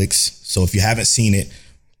Netflix. So if you haven't seen it,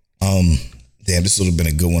 damn, this would have been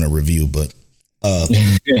a good one to review, but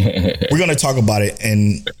we're going to talk about it,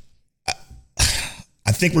 and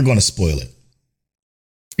I think we're going to spoil it.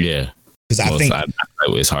 Yeah. Because I think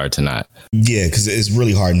it's hard to not. Yeah, because it's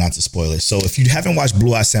really hard not to spoil it. So if you haven't watched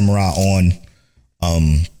Blue Eye Samurai on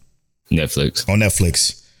Netflix,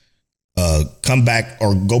 come back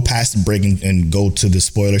or go past the break and go to the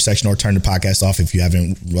spoiler section, or turn the podcast off if you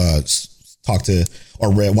haven't talked to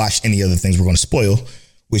or watched any other things we're going to spoil,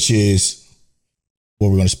 which is what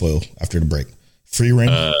we're going to spoil after the break. Free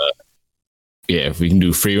Run. Yeah, if we can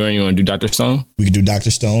do Free Run, you want to do Dr. Stone? We can do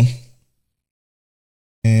Dr. Stone.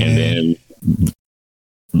 And then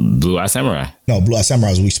Blue Eye Samurai. No, Blue Eye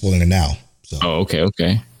Samurai is we spoiling it now. So. Oh,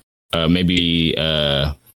 okay. Maybe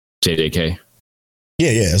JJK.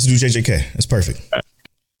 Yeah. Let's do JJK. That's perfect. Right.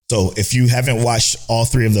 So if you haven't watched all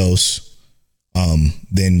 3 of those,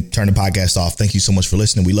 then turn the podcast off. Thank you so much for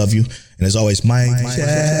listening. We love you. And as always, Mike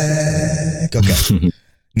Check. Okay.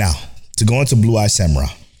 Now, to go into Blue Eye Samurai.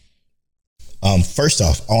 First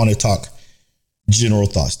off, I want to talk general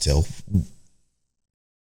thoughts, Till.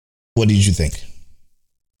 What did you think?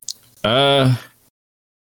 I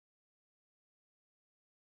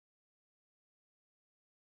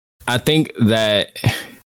think that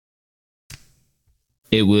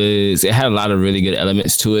it had a lot of really good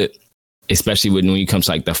elements to it, especially when it comes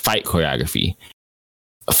to like the fight choreography.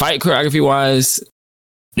 Fight choreography wise,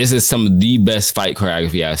 this is some of the best fight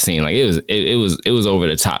choreography I've seen. Like it was over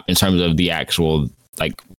the top in terms of the actual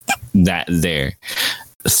like that there.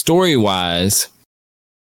 Story wise,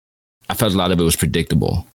 I felt a lot of it was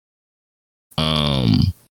predictable.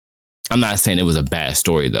 I'm not saying it was a bad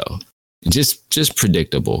story though. Just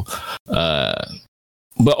predictable. But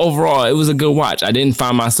overall, it was a good watch. I didn't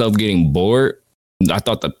find myself getting bored. I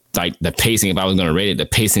thought the pacing, if I was going to rate it, the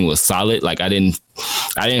pacing was solid. Like I didn't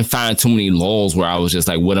find too many lulls where I was just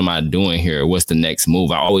like, what am I doing here? What's the next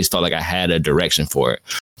move? I always felt like I had a direction for it.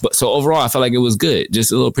 But so overall, I felt like it was good.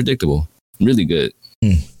 Just a little predictable. Really good.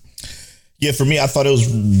 Yeah, for me, I thought it was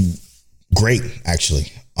great,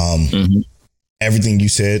 actually. Everything you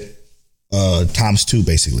said, times 2,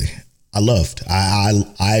 basically. I loved.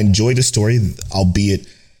 I enjoyed the story, albeit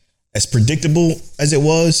as predictable as it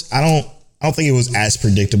was. I don't think it was as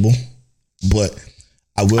predictable, but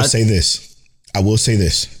I will say this.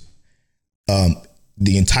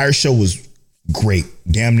 The entire show was great,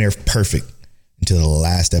 damn near perfect until the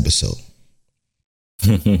last episode.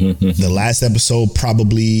 The last episode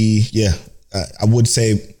probably, I would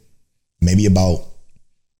say maybe about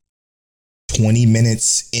 20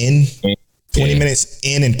 minutes in. 20 minutes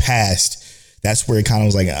in and past, that's where it kind of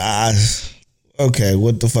was like, okay,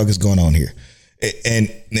 what the fuck is going on here? And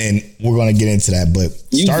we're going to get into that, but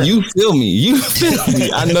you feel me.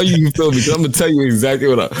 I know you feel me, because I'm going to tell you exactly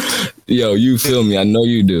you feel me. I know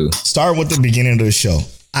you do. Start with the beginning of the show.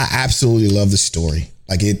 I absolutely love the story.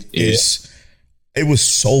 Like it was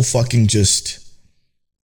so fucking just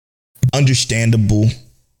understandable,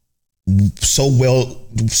 so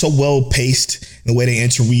well paced. The way they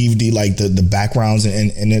interweave the backgrounds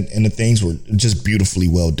and the things were just beautifully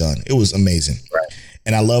well done. It was amazing. Right.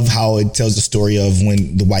 And I love how it tells the story of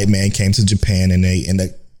when the white man came to Japan and they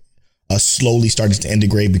slowly started to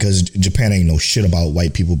integrate, because Japan ain't know shit about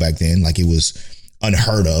white people back then. Like, it was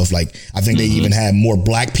unheard of. Like, I think they even had more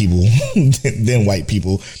black people than white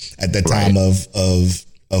people at the time of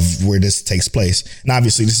where this takes place. And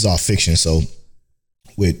obviously this is all fiction, so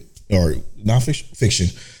fiction.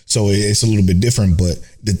 So it's a little bit different, but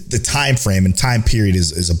the time frame and time period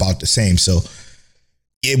is about the same. So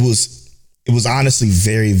it was honestly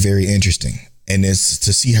very, very interesting. And it's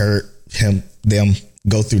to see them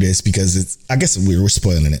go through this, because I guess we're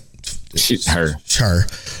spoiling it. Her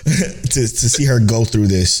to see her go through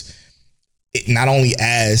this, not only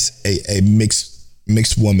as a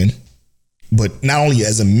mixed woman, but not only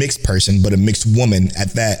as a mixed person, but a mixed woman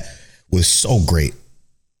at that, was so great.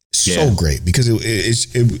 So great, because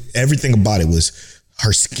it everything about it was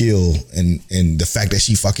her skill and the fact that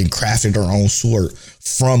she fucking crafted her own sword,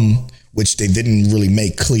 from which they didn't really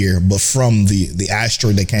make clear, but from the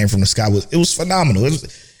asteroid that came from the sky. It was phenomenal.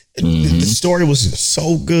 The story was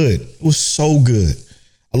so good. It was so good.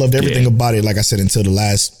 I loved everything about it. Like I said, until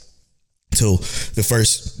the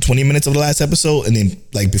first 20 minutes of the last episode, and then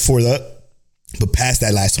like before that. But past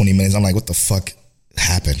that last 20 minutes, I'm like, what the fuck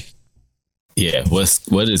happened? Yeah,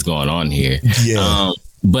 what is going on here? Yeah.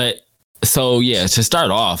 But so to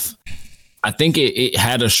start off, I think it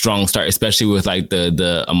had a strong start, especially with like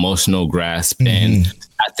the emotional grasp. And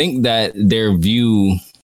I think that their view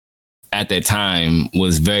at that time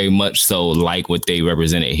was very much so like what they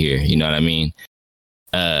represented here. You know what I mean?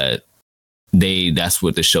 That's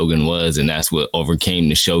what the Shogun was, and that's what overcame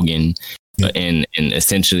the Shogun. And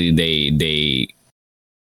essentially they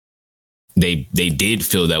did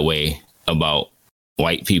feel that way about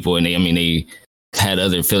white people, and they had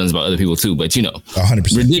other feelings about other people too, but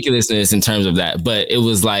 100% ridiculousness in terms of that. But it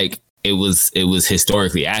was like it was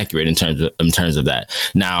historically accurate in terms of that.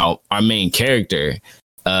 Now, our main character,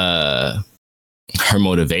 her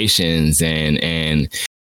motivations and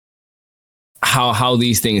how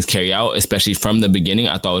these things carry out, especially from the beginning,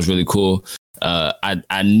 I thought was really cool.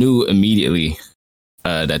 I knew immediately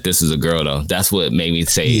that this was a girl, though. That's what made me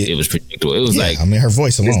say it was predictable. It was her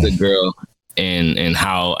voice alone. It's the girl, and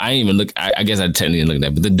how I didn't even look. I guess I technically didn't look at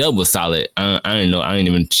that, but the dub was solid. I didn't know. I didn't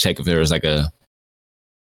even check if there was like a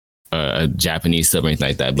Japanese sub or anything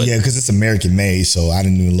like that. But because it's American made, so I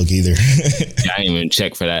didn't even look either. I didn't even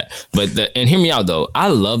check for that. But and hear me out though. I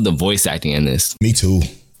love the voice acting in this. Me too.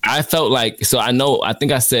 I felt like, so I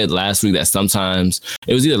think I said last week that sometimes,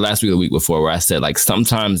 it was either last week or the week before, where I said like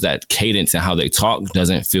sometimes that cadence and how they talk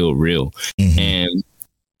doesn't feel real. And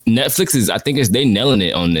Netflix they nailing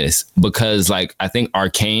it on this, because like I think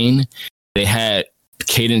Arcane, they had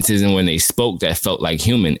cadences and when they spoke that felt like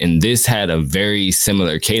human, and this had a very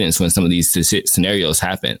similar cadence when some of these scenarios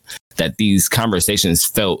happened, that these conversations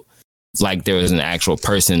felt like there was an actual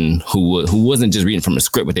person who wasn't just reading from a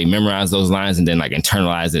script, but they memorized those lines and then like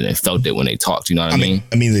internalized it and felt it when they talked. You know what I mean?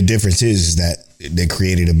 I mean, the difference is that they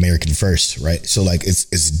created American first, right? So like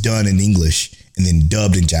it's done in English and then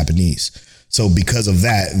dubbed in Japanese. So because of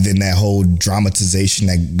that, then that whole dramatization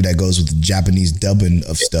that goes with the Japanese dubbing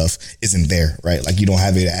of stuff isn't there, right? Like you don't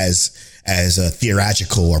have it as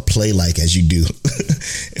theatrical or play-like as you do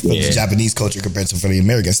for the Japanese culture compared to for the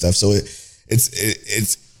American stuff. So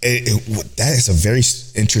that is a very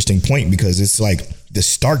interesting point, because it's like the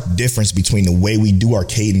stark difference between the way we do our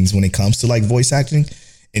cadence when it comes to like voice acting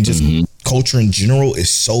and just culture in general is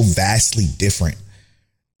so vastly different.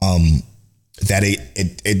 That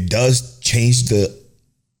it does change the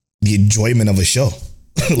enjoyment of a show.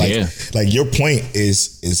 Like your point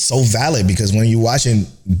is so valid, because when you're watching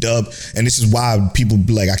dub, and this is why people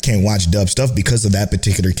be like, I can't watch dub stuff because of that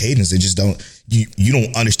particular cadence. They just you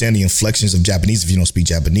don't understand the inflections of Japanese if you don't speak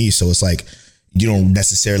Japanese. So it's like you don't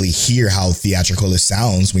necessarily hear how theatrical it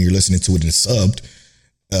sounds when you're listening to it in subbed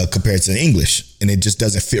compared to English, and it just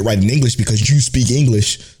doesn't fit right in English because you speak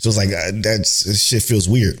English. So it's like that shit feels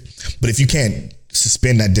weird. But if you can't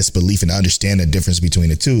suspend that disbelief and understand the difference between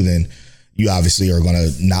the two, then you obviously are going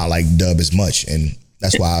to not like dub as much. And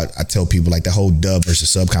that's why I tell people like the whole dub versus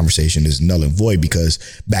sub conversation is null and void, because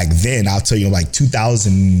back then, I'll tell you, like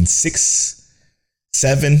 2006,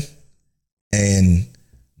 7, and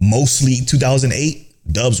mostly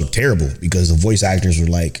 2008, dubs were terrible because the voice actors were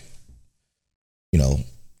like, they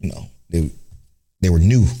were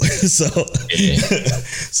new. So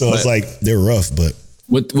it's like they're rough, but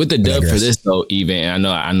with the dub for this though, even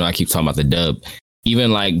I know I keep talking about the dub,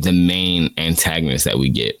 even like the main antagonist that we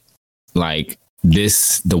get, like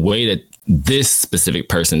the way that this specific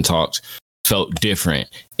person talked felt different.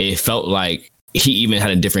 It felt like he even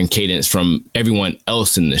had a different cadence from everyone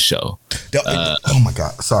else in the show. Oh my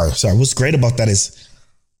God. Sorry. What's great about that is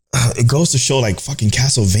it goes to show like fucking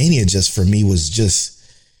Castlevania just for me was just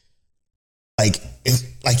like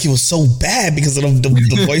it was so bad because of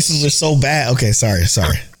the voices are so bad. Okay. Sorry.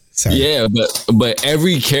 Yeah, but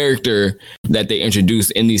every character that they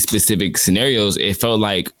introduced in these specific scenarios, it felt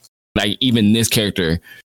like even this character,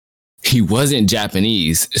 he wasn't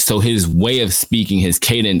Japanese. So his way of speaking, his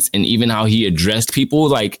cadence, and even how he addressed people,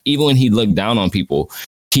 like even when he looked down on people,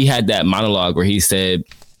 he had that monologue where he said,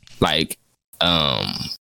 like,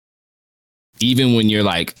 even when you're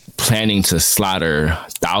like planning to slaughter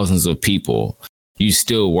thousands of people, you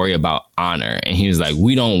still worry about honor. And he was like,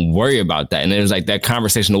 we don't worry about that. And it was like that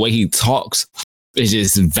conversation, the way he talks is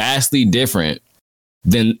just vastly different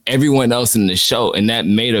than everyone else in the show. And that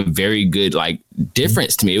made a very good like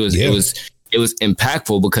difference to me. It was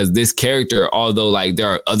impactful because this character, although like there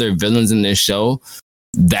are other villains in this show,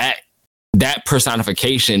 that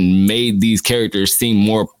personification made these characters seem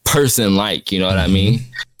more person-like, you know what I mean?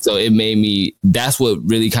 So it made me, that's what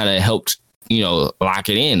really kind of helped, lock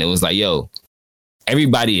it in. It was like, yo,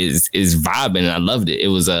 everybody is vibing, and I loved it. It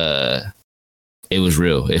was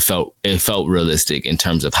real. It felt realistic in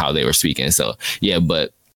terms of how they were speaking. So yeah,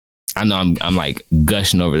 but I know I'm like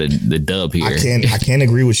gushing over the dub here. I can't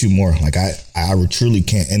agree with you more. Like I truly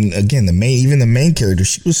can't. And again, the main character,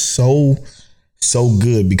 she was so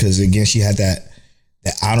good because again, she had that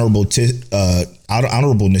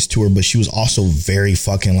honorableness to her, but she was also very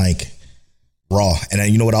fucking like raw. And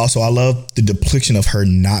you know what also I love? The depiction of her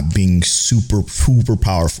not being super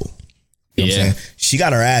powerful. You know what I'm saying? She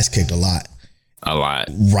got her ass kicked a lot.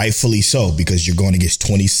 Rightfully so, because you're going against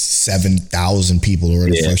 27,000 people or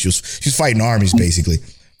whatever the fuck. She was fighting armies basically.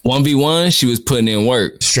 1v1, she was putting in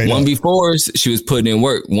work. Straight 1v4s, she was putting in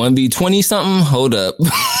work. 1v20 something, hold up.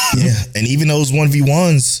 Yeah, and even those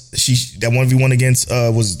 1v1s, that 1v1 against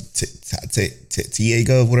was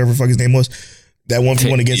Tiega, whatever the fuck his name was. That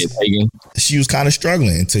 1v1 against, she was kind of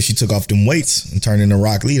struggling until she took off them weights and turned into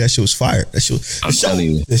Rock Lee. That shit was fire. The show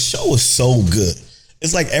was so good.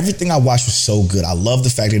 It's like everything I watched was so good. I love the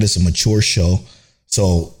fact that it's a mature show.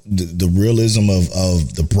 So the realism of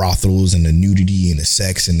the brothels and the nudity and the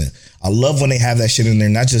sex I love when they have that shit in there,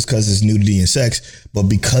 not just because it's nudity and sex, but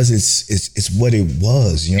because it's what it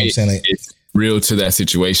was. You know what I'm saying? Like, it's real to that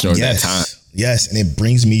situation or that time. Yes, and it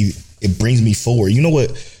brings me forward. You know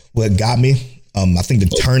what got me? I think the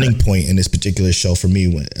turning point in this particular show for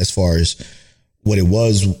me, as far as what it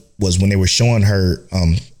was when they were showing her,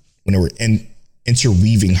 when they were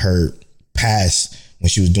interweaving her past. When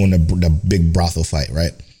she was doing the big brothel fight,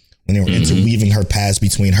 right? When they were interweaving her past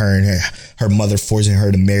between her and her mother, forcing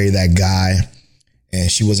her to marry that guy, and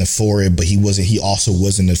she wasn't for it, but he wasn't. He also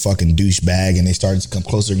wasn't a fucking douchebag, and they started to come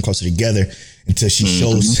closer and closer together until she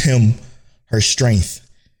shows him her strength.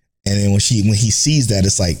 And then when he sees that,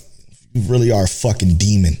 it's like, you really are a fucking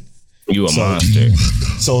demon. You a monster.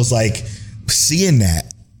 So it's like seeing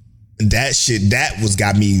that shit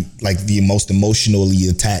got me like the most emotionally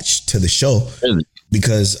attached to the show. Really?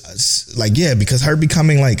 Because her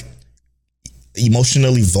becoming like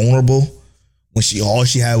emotionally vulnerable when all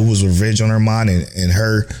she had was revenge on her mind and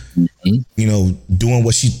her, doing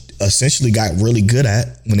what she essentially got really good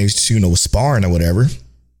at when they, was sparring or whatever,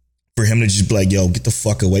 for him to just be like, yo, get the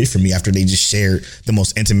fuck away from me after they just shared the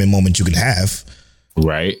most intimate moment you could have.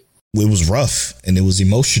 Right. It was rough and it was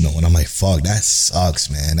emotional. And I'm like, fuck, that sucks,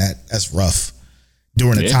 man. That's rough.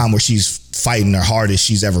 During a time where she's fighting her hardest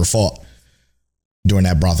she's ever fought. During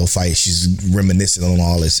that brothel fight, she's reminiscing on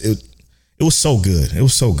all this. It was so good. It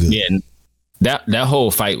was so good. Yeah, that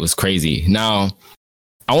whole fight was crazy. Now,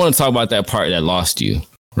 I want to talk about that part that lost you,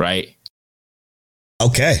 right?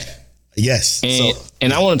 Okay. Yes.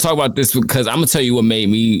 And I want to talk about this because I'm gonna tell you what made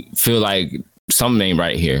me feel like something ain't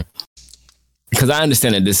right here. Because I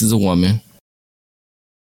understand that this is a woman,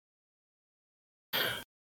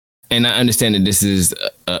 and I understand that this is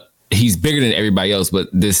he's bigger than everybody else, but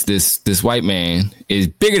this white man is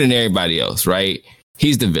bigger than everybody else, right?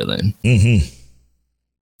 He's the villain. Mm-hmm.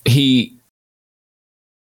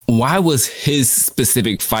 Why was his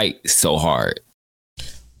specific fight so hard?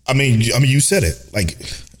 I mean, you said it. Like,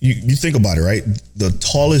 you think about it, right? The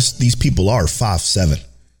tallest these people are 5'7".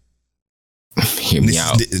 Hear me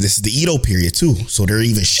out. This is the Edo period too, so they're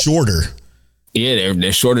even shorter. Yeah,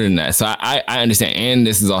 they're shorter than that. So I understand, and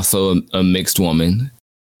this is also a mixed woman.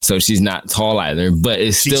 So she's not tall either, but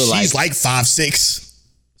it's still she's like 5'6",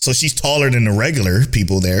 so she's taller than the regular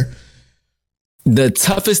people there. the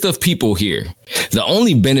toughest of people here. The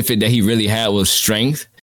only benefit that he really had was strength.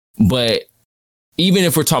 But even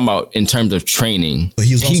if we're talking about in terms of training, but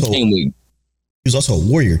he was also a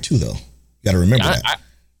warrior too, though. You got to remember that.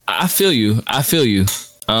 I feel you. He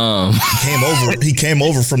came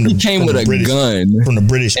over from the. He came with a gun from the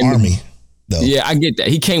British Army, though. Yeah, I get that.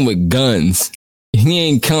 He came with guns. He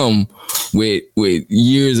ain't come with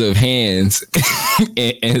years of hands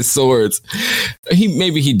and swords.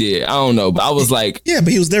 Maybe he did. I don't know. But I was like, yeah,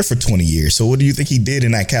 but he was there for 20 years. So what do you think he did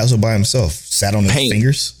in that castle by himself? Sat on his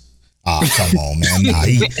fingers? Oh, come on, man. Nah,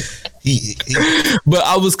 he. But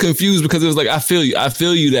I was confused because it was like, I feel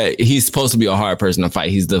you that he's supposed to be a hard person to fight.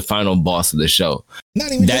 He's the final boss of the show.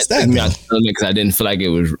 Not even just that, because I didn't feel like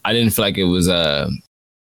it was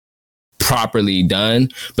properly done.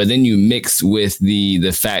 But then you mix with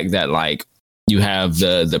the fact that like you have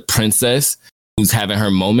the princess who's having her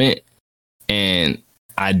moment, and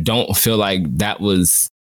I don't feel like that was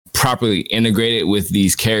properly integrated with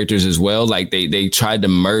these characters as well. Like they tried to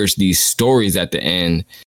merge these stories at the end,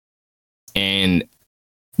 and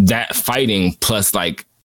that fighting plus like,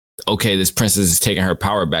 okay, this princess is taking her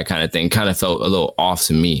power back kind of thing kind of felt a little off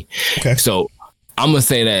to me. Okay. So I'm gonna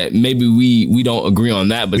say that maybe we don't agree on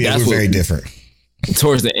that, but that's very different.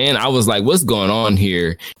 Towards the end, I was like, what's going on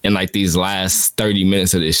here in like these last 30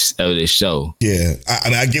 minutes of this show? Yeah. I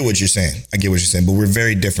mean, I get what you're saying. But we're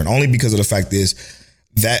very different only because of the fact is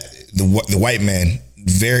that the white man,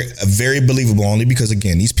 very believable only because,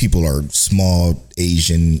 again, these people are small,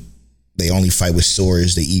 Asian. They only fight with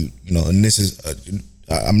swords. They eat, and this is,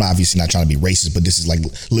 I'm obviously not trying to be racist, but this is like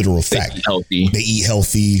literal fact. They eat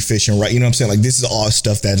healthy, fish and rice. You know what I'm saying? Like, this is all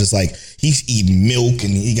stuff that is like, he's eating milk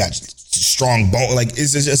and he got strong bone. Like,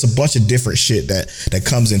 it's just a bunch of different shit that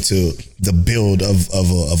comes into the build of a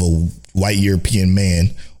white European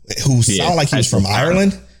man who sounded like he was from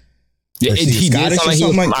Ireland. Yeah, he did sound like he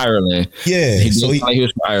was from Ireland. Yeah, he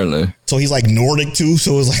was from Ireland. So he's like Nordic too.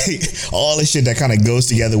 So it's like all this shit that kind of goes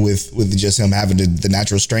together with just him having the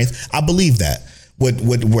natural strength. I believe that.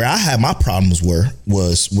 Where I had my problems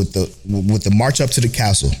was with the march up to the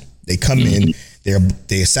castle. They come in,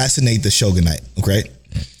 they assassinate the shogunate. Okay,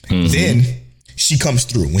 then she comes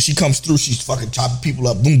through. When she comes through, she's fucking chopping people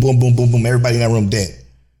up. Boom, boom, boom, boom, boom. Everybody in that room dead.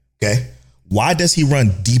 Okay. Why does he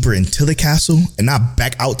run deeper into the castle and not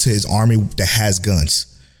back out to his army that has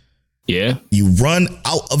guns? Yeah. You run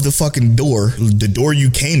out of the fucking door, the door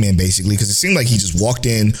you came in, basically, because it seemed like he just walked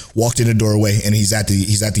in the doorway and he's at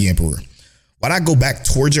the emperor. Why not go back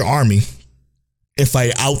towards your army and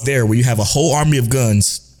fight out there where you have a whole army of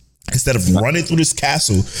guns instead of running through this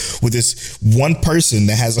castle with this one person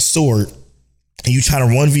that has a sword and you trying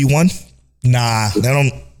to 1v1? Nah,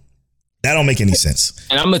 that don't make any sense.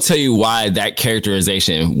 And I'm going to tell you why that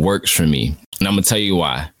characterization works for me. And I'm going to tell you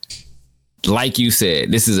why. Like you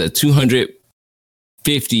said, this is a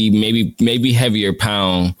 250, maybe heavier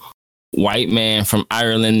pound white man from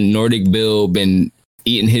Ireland, Nordic build, been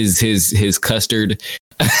eating his custard.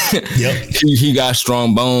 Yep. He got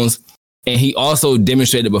strong bones. And he also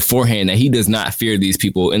demonstrated beforehand that he does not fear these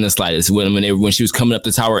people in the slightest. When she was coming up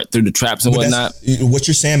the tower through the traps and whatnot. What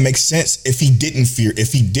you're saying makes sense if he didn't fear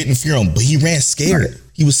them, but he ran scared. Right.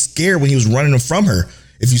 He was scared when he was running from her.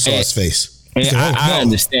 If you saw his face, I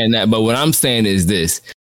understand that. But what I'm saying is this: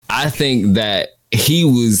 I think that he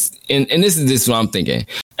was, and this is what I'm thinking.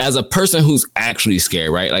 As a person who's actually scared,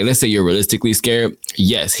 right? Like, let's say you're realistically scared.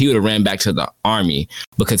 Yes, he would have ran back to the army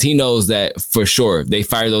because he knows that for sure they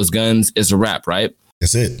fire those guns, it's a wrap, right?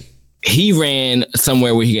 That's it. He ran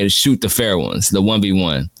somewhere where he can shoot the fair ones, the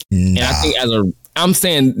 1v1. And I think I'm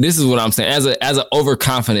saying, this is what I'm saying, as an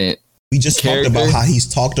overconfident. We just talked about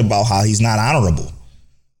how he's not honorable.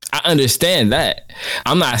 I understand that.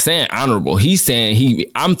 I'm not saying honorable. He's saying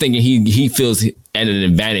I'm thinking he feels at an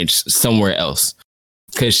advantage somewhere else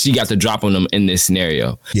because she got the drop on him in this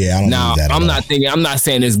scenario. Yeah, I don't know that. I'm not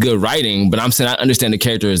saying it's good writing, but I'm saying I understand the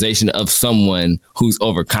characterization of someone who's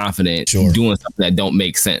overconfident doing something that don't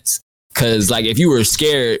make sense. Because like if you were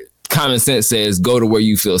scared, common sense says go to where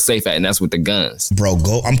you feel safe at, and that's with the guns. Bro,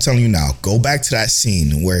 I'm telling you now, go back to that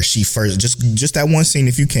scene where she first, just that one scene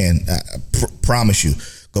if you can, promise you.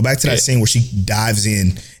 Go back to that scene where she dives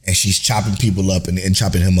in and she's chopping people up and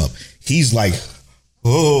chopping him up. He's like,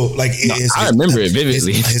 oh, like I remember it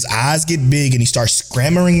vividly. His eyes get big and he starts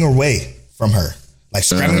scrambling away from her, like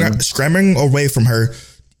scrambling away from her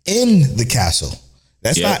in the castle.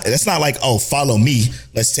 That's not like, oh, follow me.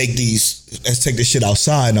 Let's take this shit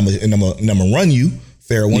outside and I'm gonna run you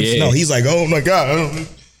fair once. Yeah. No, he's like, oh my God,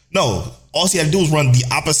 no. All he had to do was run the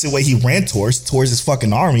opposite way he ran towards his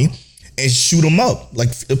fucking army. And shoot him up, like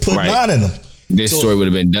put a gun in him. This story would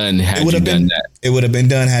have been done had you done that. It would have been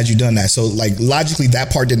done had you done that. So like logically,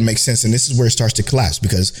 that part didn't make sense, and this is where it starts to collapse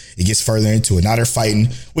because it gets further into it. Now they're fighting,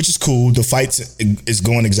 which is cool. The fight is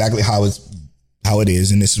going exactly how it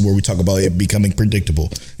is, and this is where we talk about it becoming predictable.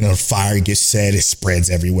 You know, fire gets set, it spreads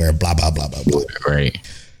everywhere. Blah blah blah blah blah. Right.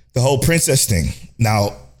 The whole princess thing.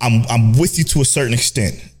 Now I'm with you to a certain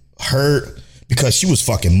extent. Because she was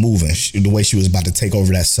fucking moving the way she was about to take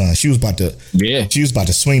over that sun. She was about to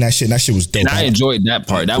swing that shit. And that shit was dope. And I enjoyed that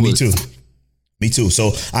part. Me too.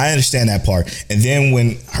 So I understand that part. And then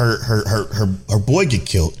when her boy get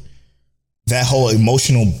killed, that whole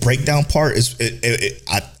emotional breakdown part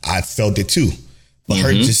I felt it too. But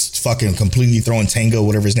her just fucking completely throwing Tango,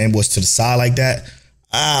 whatever his name was, to the side like that.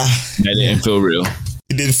 That didn't feel real.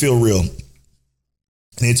 It didn't feel real. And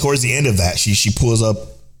then towards the end of that, she pulls up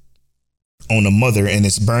on the mother and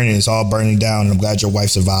it's all burning down, and I'm glad your wife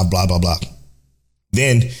survived, blah blah blah.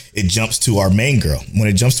 Then it jumps to our main girl. When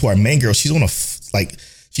it jumps to our main girl, she's on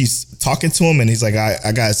she's talking to him, and he's like,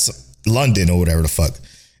 I got London or whatever the fuck,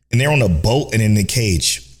 and they're on a boat and in the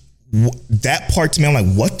cage. That part to me, I'm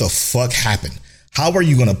like, what the fuck happened? How are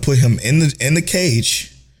you gonna put him in the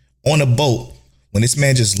cage on a boat when this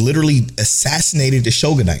man just literally assassinated the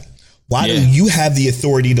shogunate? Why do you have the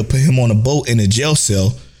authority to put him on a boat in a jail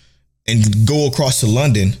cell and go across to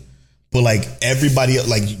London? But like everybody,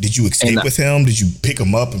 like, did you escape with him? Did you pick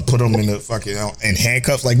him up and put him in the fucking in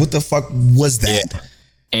handcuffs? Like, what the fuck was that? Yeah.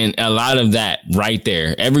 And a lot of that right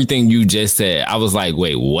there, everything you just said, I was like,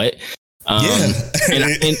 wait, what? And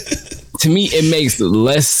to me, it makes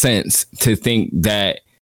less sense to think that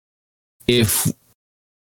if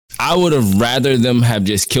I would have rather them have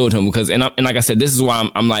just killed him, because and like I said, this is why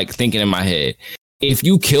I'm like thinking in my head, if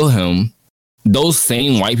you kill him, those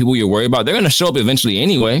same white people you're worried about, they're going to show up eventually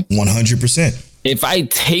anyway. 100%. If I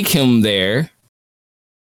take him there,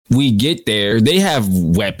 we get there, they have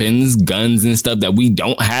weapons, guns and stuff that we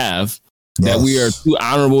don't have, that we are too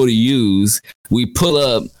honorable to use. We pull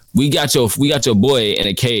up, we got your boy in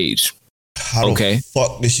a cage. How the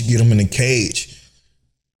fuck did she get him in a cage?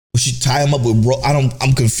 Would she tie him up with rope? I'm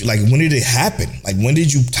confused. Like, when did it happen? Like, when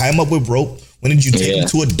did you tie him up with rope? When did you take him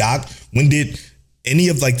to a dock? When did any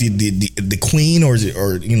of like the queen or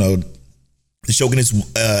you know, the shogun's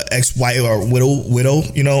ex-wife or widow,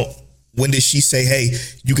 you know, when did she say, hey,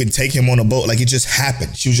 you can take him on a boat? Like, it just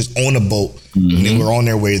happened. She was just on a boat and then we're on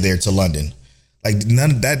their way there to London. Like,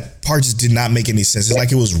 none of that part just did not make any sense. It's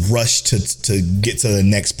like it was rushed to get to the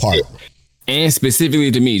next part. And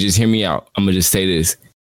specifically to me, just hear me out. I'm gonna just say this.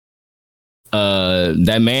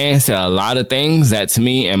 That man said a lot of things that to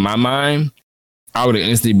me, in my mind, I would have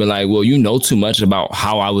instantly been like, well, you know too much about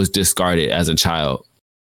how I was discarded as a child.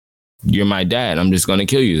 You're my dad. I'm just going to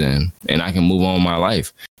kill you then. And I can move on with my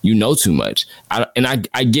life. You know too much.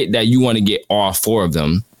 I get that you want to get all four of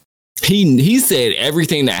them. He said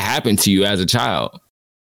everything that happened to you as a child.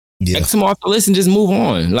 Yeah. X them off the list and just move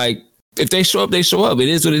on. Like, if they show up, they show up. It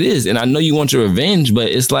is what it is. And I know you want your revenge, but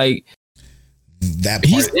it's like, that part.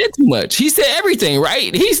 He said too much. He said everything,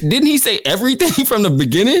 right? Didn't he say everything from the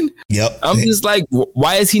beginning? Yep. I'm just like,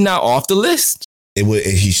 why is he not off the list?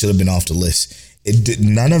 He should have been off the list.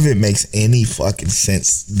 None of it makes any fucking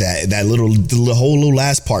sense. The whole little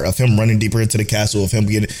last part of him running deeper into the castle, of him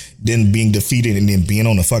being defeated and then being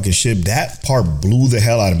on the fucking ship, that part blew the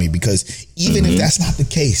hell out of me, because even if that's not the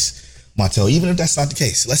case, Montel, even if that's not the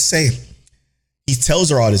case, let's say he tells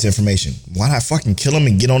her all this information, why not fucking kill him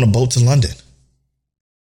and get on a boat to London?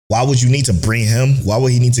 Why would you need to bring him? Why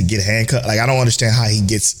would he need to get handcuffed? Like, I don't understand how he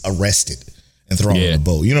gets arrested and thrown on the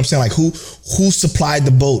boat. You know what I'm saying? Like, who supplied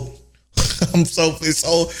the boat?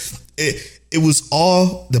 It was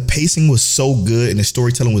all, the pacing was so good and the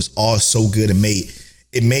storytelling was all so good. It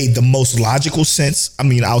made the most logical sense. I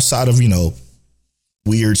mean, outside of, you know,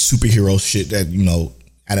 weird superhero shit that, you know,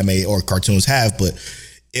 anime or cartoons have, but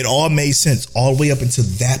it all made sense all the way up into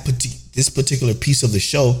this particular piece of the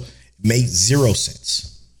show. Made zero sense.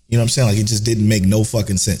 You know what I'm saying? Like, it just didn't make no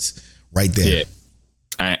fucking sense right there.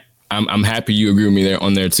 Yeah. I'm happy you agree with me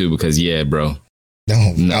on there too, because bro.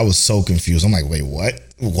 No, I was so confused. I'm like, wait, what?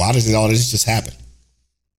 Why does all this just happen?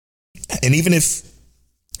 And even if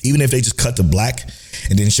they just cut to black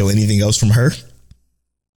and didn't show anything else from her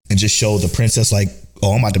and just showed the princess like,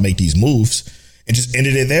 oh, I'm about to make these moves, and just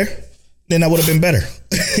ended it there, then that would have been better.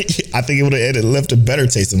 I think it would have left a better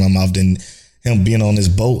taste in my mouth than him being on this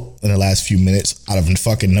boat in the last few minutes out of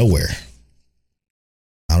fucking nowhere.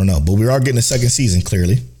 I don't know, but we are getting a second season,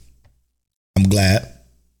 clearly. I'm glad.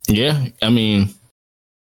 Yeah, I mean,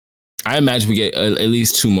 I imagine we get at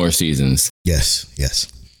least 2 more seasons. Yes.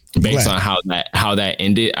 Based on how that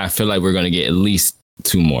ended, I feel like we're going to get at least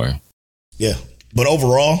 2 more. Yeah. But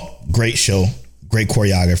overall, great show, great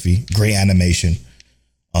choreography, great animation,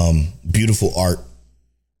 beautiful art.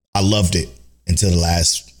 I loved it until the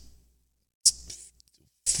last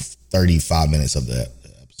 35 minutes of the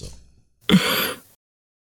episode.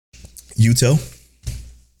 Yuto?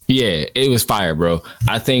 Yeah, it was fire, bro.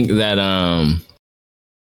 I think that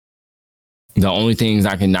the only things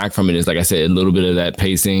I can knock from it is, like I said, a little bit of that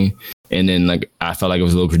pacing. And then like I felt like it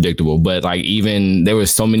was a little predictable. But like even there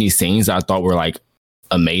was so many scenes I thought were like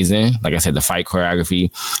amazing. Like I said, the fight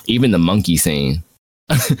choreography, even the monkey scene.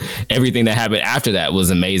 Everything that happened after that was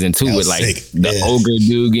amazing too. With like the ogre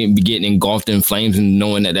dude getting engulfed in flames and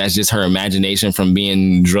knowing that that's just her imagination from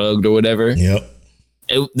being drugged or whatever. Yep.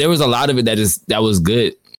 There was a lot of it that was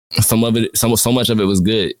good. Some of it, so much of it was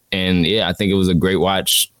good. And yeah, I think it was a great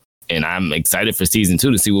watch. And I'm excited for season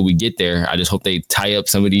 2 to see what we get there. I just hope they tie up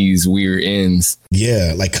some of these weird ends.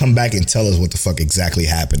 Yeah, like come back and tell us what the fuck exactly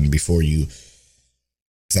happened before you.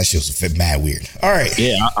 That shit was mad weird. All right.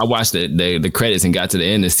 Yeah, I watched the credits and got to the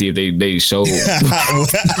end to see if they showed.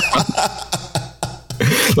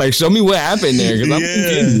 Like, show me what happened there.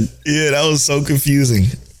 Yeah, that was so confusing.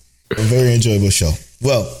 A very enjoyable show.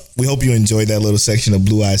 Well, we hope you enjoyed that little section of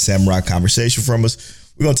Blue Eye Samurai conversation from us.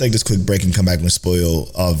 We're going to take this quick break and come back and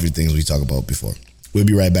spoil all of the things we talked about before. We'll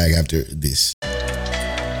be right back after this.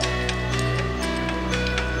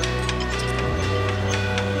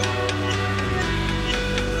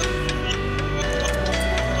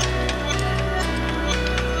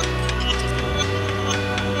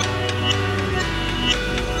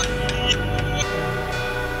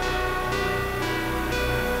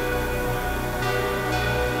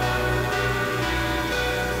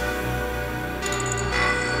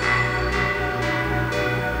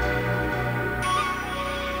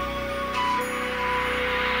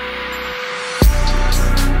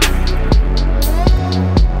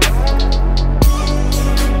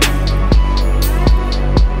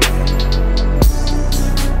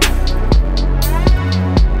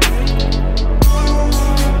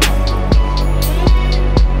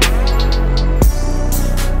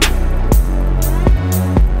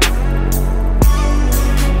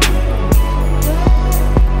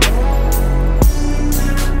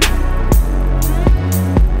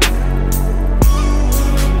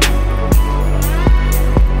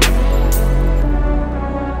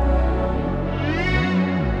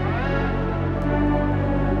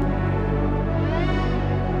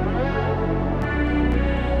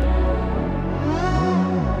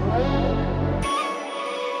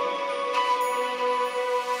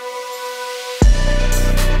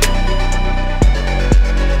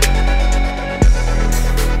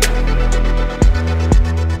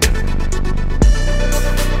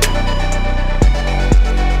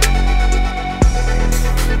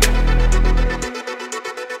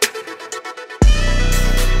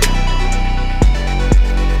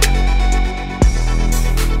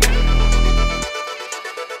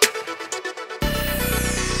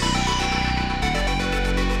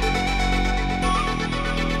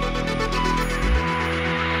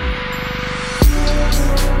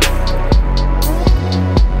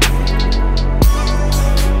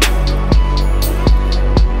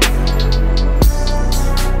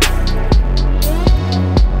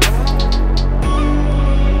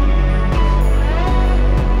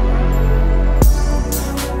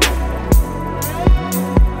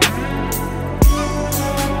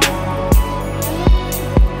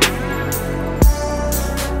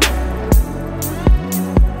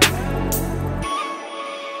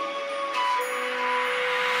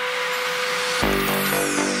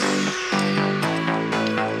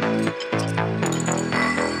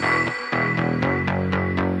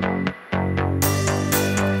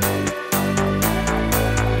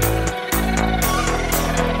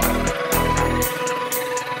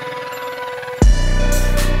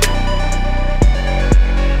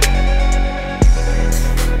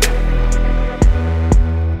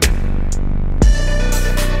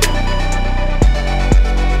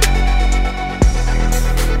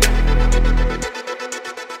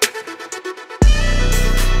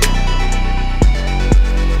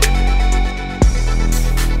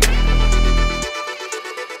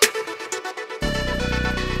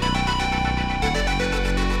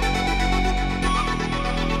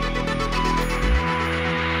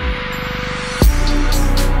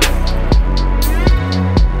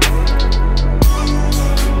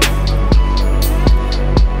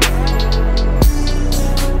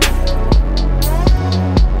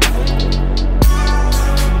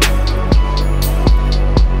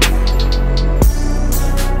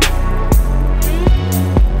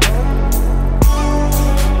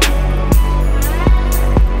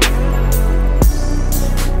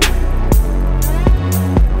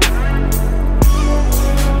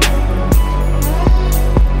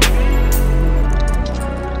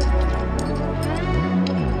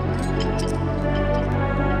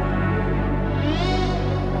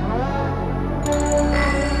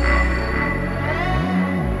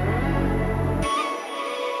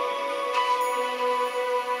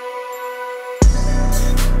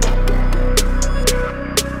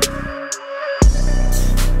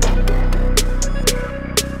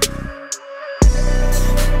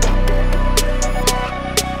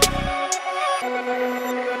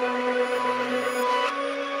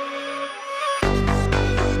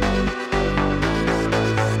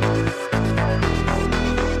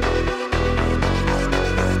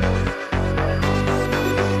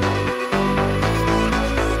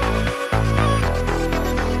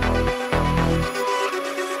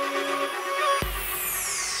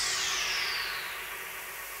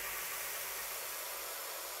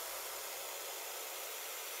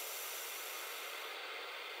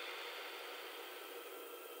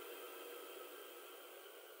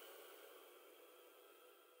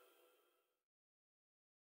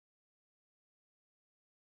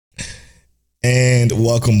 and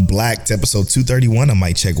welcome Black to episode 231. I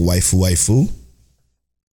might check waifu.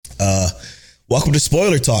 Welcome to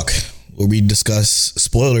Spoiler Talk, where we discuss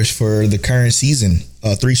spoilers for the current season.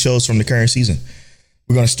 3 shows from the current season.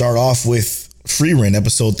 We're going to start off with Frieren,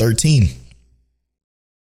 episode 13.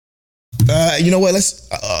 You know what? Let's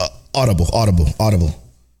Audible.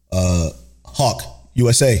 Hawk,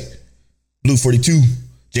 USA, Blue 42,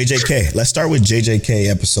 JJK. Let's start with JJK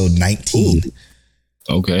episode 19. Ooh.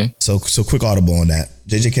 Okay. So quick Audible on that.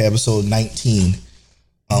 JJK episode 19.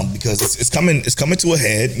 Because it's coming to a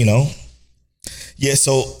head, you know. Yeah,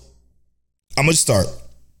 so I'm gonna start.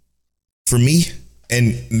 For me,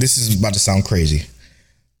 and this is about to sound crazy,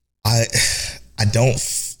 I don't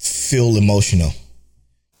feel emotional.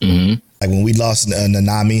 Mm-hmm. Like when we lost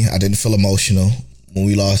Nanami, I didn't feel emotional. When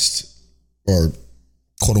we lost, or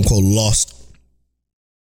quote unquote lost,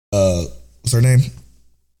 what's her name?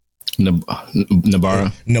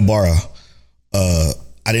 Nabara.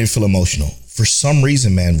 I didn't feel emotional. For some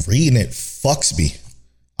reason, man, reading it fucks me.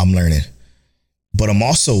 I'm learning. But I'm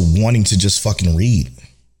also wanting to just fucking read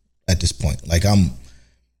at this point. Like I'm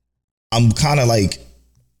kind of like,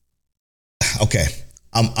 okay,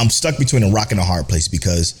 I'm stuck between a rock and a hard place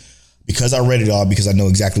because I read it all, because I know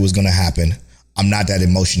exactly what's going to happen. I'm not that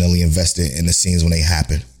emotionally invested in the scenes when they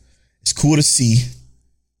happen. It's cool to see,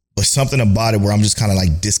 but something about it where I'm just kind of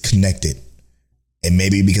like disconnected. And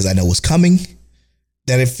maybe because I know what's coming,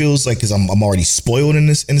 that it feels like, because I'm already spoiled in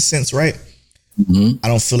a sense, right? Mm-hmm. I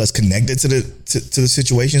don't feel as connected to the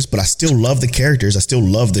situations, but I still love the characters. I still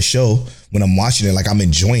love the show when I'm watching it. Like I'm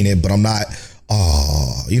enjoying it, but I'm not,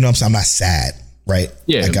 you know what I'm saying? I'm not sad, right?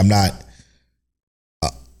 Yeah. Like I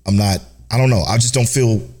don't know. I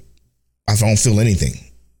don't feel anything.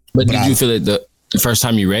 But did you feel it the first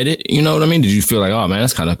time you read it? You know what I mean? Did you feel like, oh man,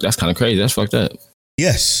 that's kind of crazy. That's fucked up.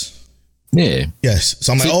 Yes. Yeah. Yes.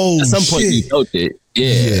 So I'm like, at some point you felt it.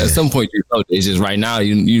 Yeah. At some point you felt it. It's just right now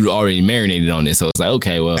you already marinated on it. So it's like,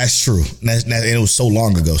 okay, well, that's true. And it was so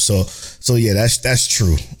long ago. So yeah, that's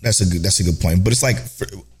true. That's a good point. But it's like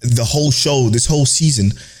the whole show, this whole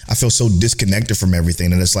season, I feel so disconnected from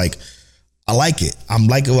everything. And it's like, I like it. I'm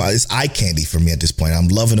like, it's eye candy for me at this point. I'm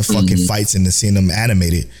loving the fucking fights and seeing them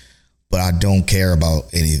animated, but I don't care about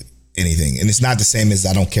anything. And it's not the same as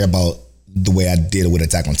I don't care about the way I did with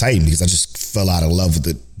Attack on Titan, because I just fell out of love with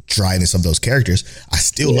the dryness of those characters. I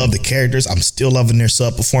still love the characters. I'm still loving their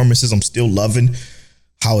sub performances. I'm still loving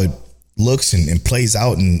how it looks and plays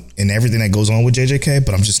out and everything that goes on with JJK,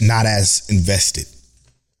 but I'm just not as invested.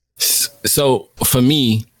 So for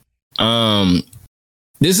me,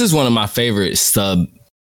 this is one of my favorite sub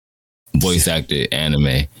voice acted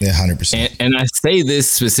anime. Yeah, 100%. And I say this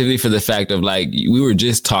specifically for the fact of, like, we were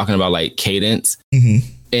just talking about like cadence. Mm-hmm.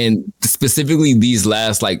 And specifically these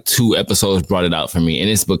last like 2 episodes brought it out for me. And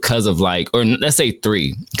it's because of like, or let's say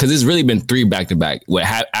 3, because it's really been 3 back to back.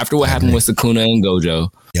 After what happened with Sukuna and Gojo,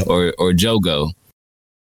 or Jogo,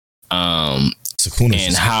 Sukuna,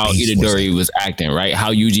 and how Itadori was acting, right?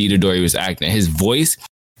 How Yuji Itadori was acting. His voice,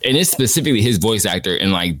 and it's specifically his voice actor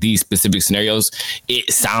in like these specific scenarios, it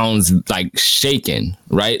sounds like shaken,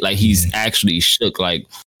 right? Like he's actually shook. Like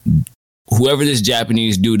whoever this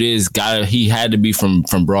Japanese dude is, he had to be from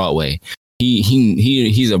Broadway.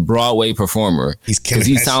 He's a Broadway performer, because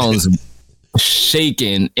he sounds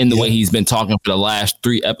shaken in the way he's been talking for the last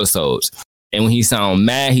 3 episodes. And when he sound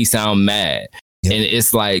mad, And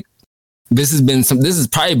it's like, this has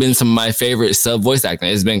probably been some of my favorite sub voice acting.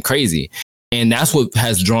 It's been crazy. And that's what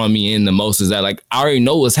has drawn me in the most, is that like, I already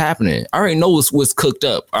know what's happening. I already know what's cooked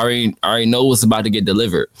up. I already know what's about to get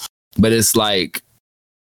delivered. But it's like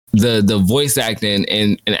the voice acting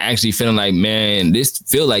and actually feeling like, man, this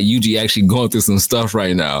feel like Yuji actually going through some stuff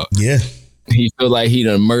right now. Yeah. He feel like he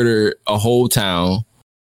done murdered a whole town,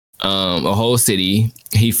 a whole city.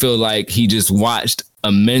 He feel like he just watched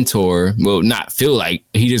a mentor. Well, not feel like,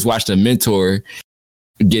 he just watched a mentor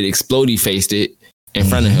get explodey faced it in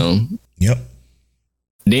front of him. Yep.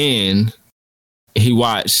 Then he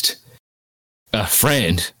watched a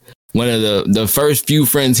friend, one of the first few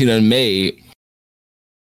friends he done made,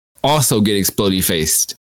 also get explodey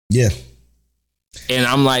faced. Yeah. And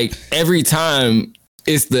I'm like, every time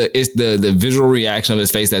it's the visual reaction of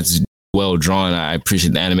his face that's well drawn. I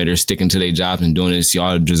appreciate the animators sticking to their jobs and doing this.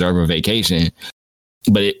 Y'all deserve a vacation.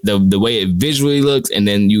 But the way it visually looks, and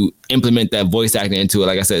then you implement that voice acting into it,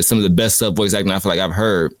 like I said, some of the best sub voice acting I feel like I've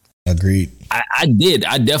heard. Agreed. I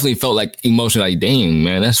definitely felt like emotion, like, dang,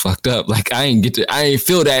 man, that's fucked up. Like I ain't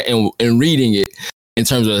feel that in reading it in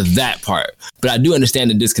terms of that part. But I do understand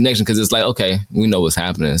the disconnection, because it's like, okay, we know what's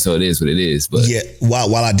happening, so it is what it is. But yeah,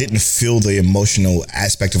 while I didn't feel the emotional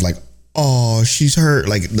aspect of like, oh, she's hurt,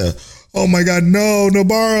 like the oh my God, no,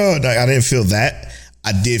 Nobara. I didn't feel that.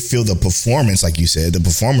 I did feel the performance, like you said. The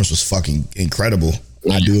performance was fucking incredible.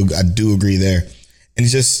 I do agree there. And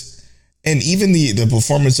it's just, and even the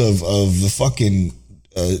performance of the fucking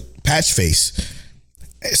Patch Face.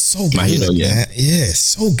 It's so good, man. Yeah, it's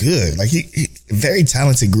so good. Like he very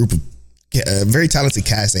talented group of, very talented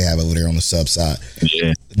cast they have over there on the sub side.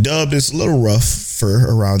 Yeah, dubbed is a little rough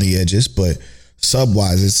for around the edges, but sub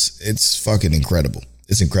wise, it's fucking incredible.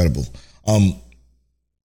 It's incredible. I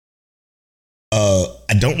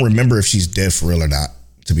don't remember if she's dead for real or not,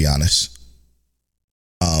 to be honest.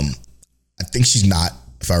 I think she's not,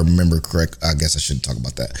 if I remember correct. I guess I shouldn't talk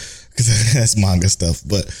about that because that's manga stuff.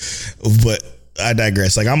 But I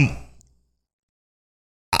digress. Like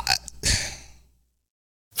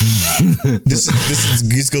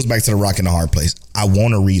this goes back to the rock and the hard place. I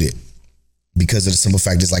want to read it because of the simple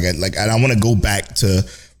fact is I want to go back to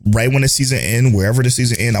right when the season end, wherever the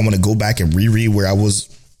season end. I want to go back and reread where I was,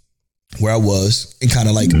 and kind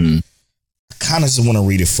of kind of just want to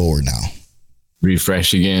read it forward now.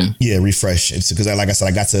 Refresh again. Yeah, refresh. It's because, like I said,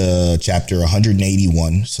 I got to chapter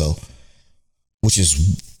 181, so which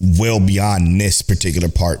is well beyond this particular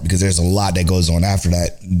part because there's a lot that goes on after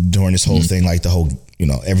that during this whole thing, like the whole,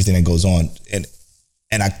 everything that goes on, and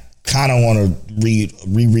I kind of want to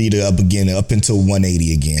reread it up again up until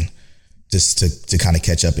 180 again, just to kind of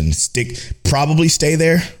catch up and probably stay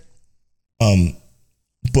there,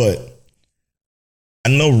 but I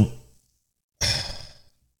know.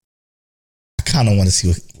 Kind of want to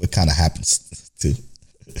see what kind of happens too.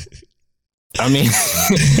 I mean,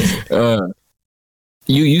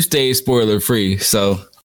 you stay spoiler free, so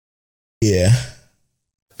yeah.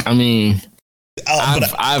 I mean,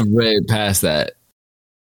 I've read past that,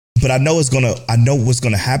 but I know what's gonna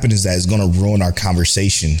happen is that it's gonna ruin our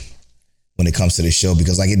conversation when it comes to this show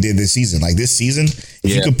because like it did this season. Like this season,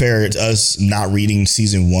 if you compare it to us not reading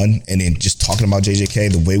season 1 and then just talking about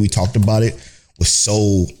JJK, the way we talked about it was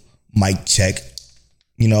so mic check,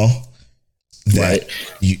 that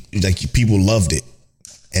people loved it,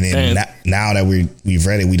 and then now that we've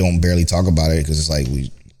read it, we don't barely talk about it because it's like we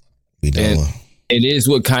don't. It is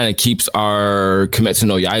what kind of keeps our Kimetsu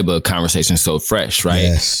no Yaiba conversation so fresh, right?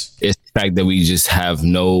 Yes. It's the fact that we just have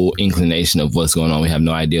no inclination of what's going on. We have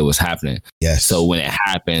no idea what's happening. Yes. So when it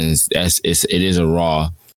happens, it is a raw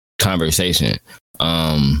conversation.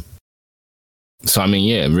 So I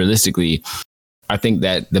mean, realistically, I think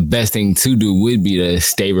that the best thing to do would be to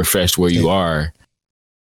stay refreshed where you are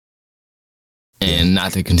and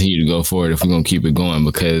not to continue to go forward if we're going to keep it going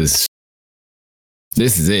because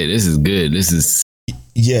this is it. This is good. This is.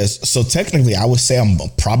 Yes. So technically, I would say I'm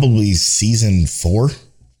probably season 4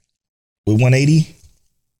 with 180.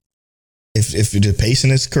 If the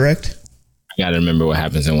pacing is correct. I got to remember what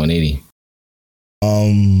happens in 180.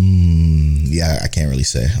 Yeah, I can't really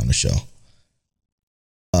say on the show.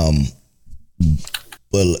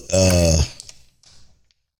 Well,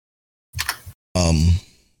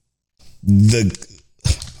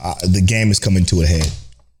 the game is coming to a head,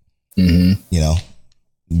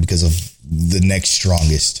 because of the next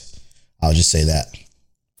strongest. I'll just say that.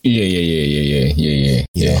 Yeah.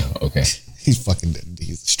 Okay. He's a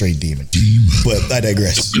straight demon. But I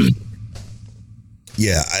digress.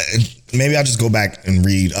 Yeah, maybe I'll just go back and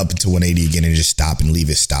read up until 180 again and just stop and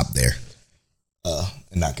leave it stop there.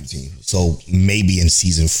 And not continue. So maybe in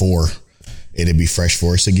season 4, it'd be fresh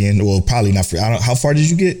for us again. Well, probably not for. I don't. How far did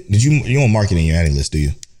you get? You don't mark it in your anime list, do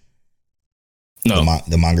you? No.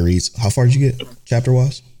 The manga reads. How far did you get chapter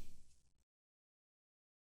wise?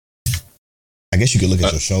 I guess you could look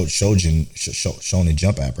at your Shonen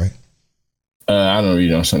Jump app, right? I don't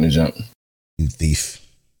read on Shonen Jump. You thief.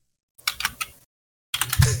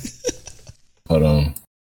 Hold on.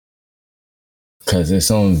 Because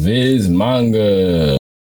it's on Viz Manga.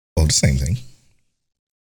 Oh, the same thing.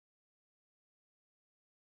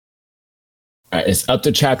 All right, it's up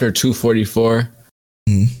to chapter 244.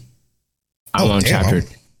 I'm on chapter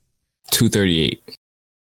 238.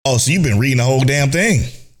 Oh, so you've been reading the whole damn thing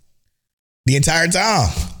the entire time.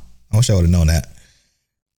 I wish I would have known that.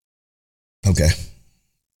 Okay.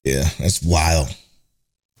 Yeah, that's wild.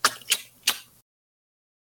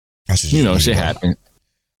 Shit happened.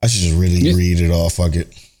 I should just really read it all. Fuck it.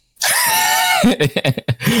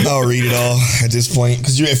 I'll read it all at this point.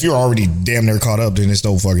 Because if you're already damn near caught up, then there's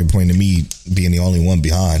no fucking point in me being the only one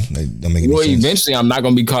behind. That don't make any sense. Eventually I'm not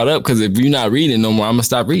going to be caught up because if you're not reading no more, I'm going to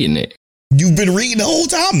stop reading it. You've been reading the whole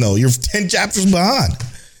time, though. You're 10 chapters behind.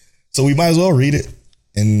 So we might as well read it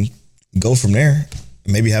and go from there.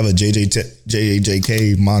 Maybe have a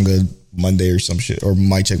JJK manga Monday or some shit. Or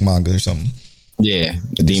might check manga or something. Yeah,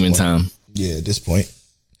 Demon Time. Yeah, at this point.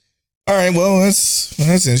 All right, well,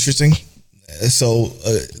 that's interesting. So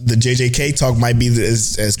the JJK talk might be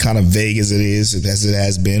as kind of vague as it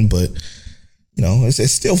has been, but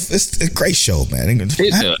it's a great show, man. It's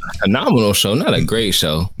a phenomenal show, not a great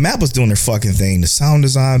show. Matt was doing their fucking thing. The sound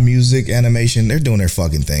design, music, animation, they're doing their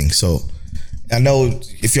fucking thing. So I know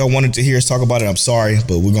if y'all wanted to hear us talk about it, I'm sorry,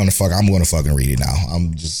 but I'm gonna fucking read it now.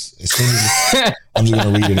 I'm just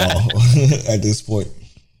gonna read it all at this point.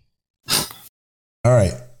 All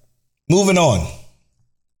right, moving on.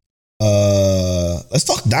 Let's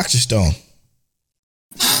talk Dr. Stone,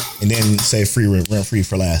 and then say rent free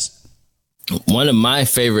for last. One of my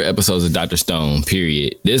favorite episodes of Dr. Stone,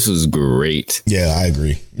 period. This was great. Yeah, I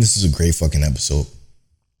agree. This is a great fucking episode.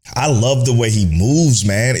 I love the way he moves,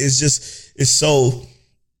 man. It's so,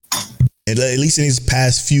 at least in these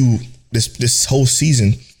past this whole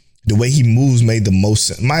season, the way he moves made the most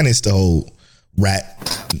sense. Minus the whole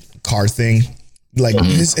rat car thing. Like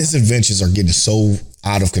his adventures are getting so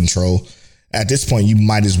out of control. At this point, you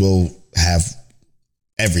might as well have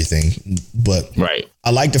everything. But right. I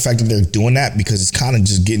like the fact that they're doing that because it's kind of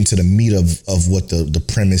just getting to the meat of what the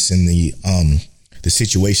premise and the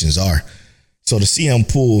situations are. So to see him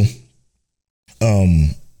pull,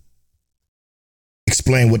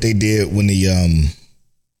 explain what they did when the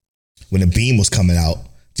beam was coming out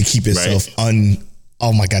to keep itself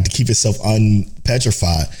to keep itself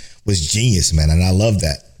unpetrified was genius, man, and I love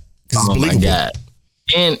that. Oh my God.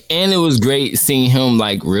 And it was great seeing him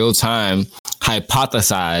like real time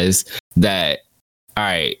hypothesize that, all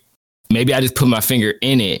right, maybe I just put my finger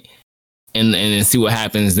in it and then see what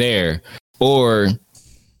happens there. Or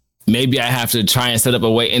maybe I have to try and set up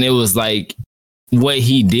a way. And it was like what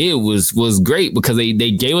he did was great because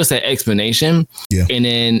they gave us that explanation and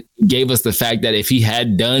then gave us the fact that if he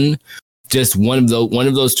had done just one of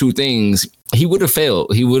those two things, he would have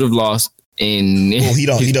failed. He would have lost. And he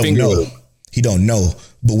don't know. He don't know.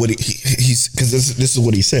 But what he's because this is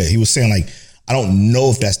what he said. He was saying like, I don't know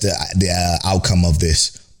if that's the outcome of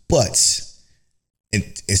this, but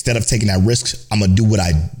instead of taking that risk, I'm gonna do what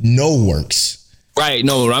I know works. Right.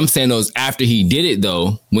 No, what I'm saying though is after he did it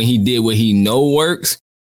though, when he did what he know works,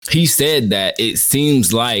 he said that it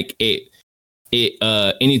seems like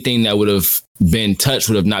anything that would have been touched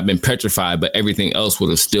would have not been petrified, but everything else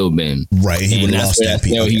would have still been. Right. He would have lost that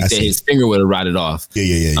piece. He said his finger would have rotted off.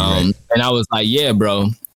 Yeah. Right. And I was like, yeah, bro.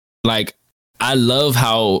 Like, I love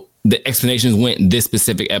how the explanations went this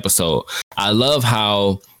specific episode. I love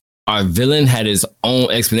how our villain had his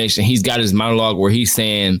own explanation. He's got his monologue where he's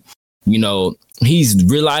saying, he's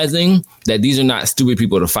realizing that these are not stupid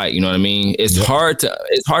people to fight. You know what I mean? It's hard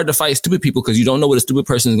to fight stupid people because you don't know what a stupid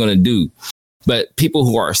person is going to do. But people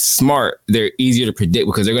who are smart, they're easier to predict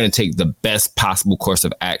because they're going to take the best possible course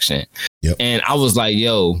of action. Yep. And I was like,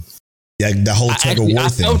 yo. Yeah, the whole tug of war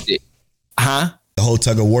thing. Felt it. Huh? The whole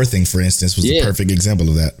tug of war thing, for instance, was the perfect example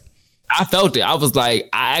of that. I felt it. I was like,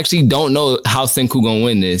 I actually don't know how Senku going to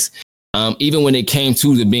win this. Even when it came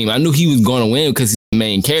to the beam, I knew he was going to win because he's the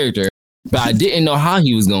main character, but I didn't know how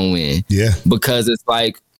he was going to win. Yeah. Because it's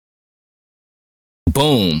like,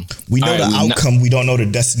 boom. We know the outcome. We don't know the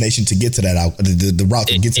destination to get to that outcome, the route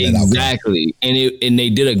to get to that outcome. Exactly. And they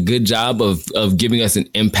did a good job of giving us an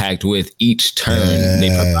impact with each turn they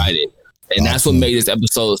provided. And that's what made this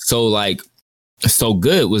episode so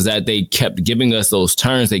good was that they kept giving us those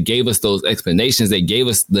turns. They gave us those explanations. They gave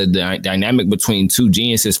us the dynamic between two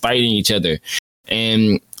geniuses fighting each other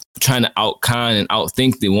and trying to out-con and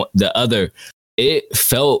outthink the other. It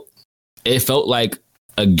felt like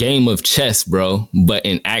a game of chess, bro, but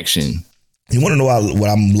in action. You want to know what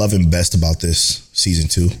I'm loving best about this season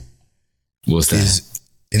 2? What's that?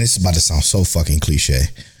 And it's about to sound so fucking cliche,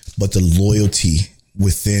 but the loyalty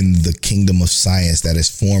within the kingdom of science that is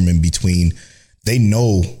forming between. They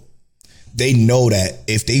know that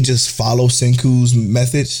if they just follow Senku's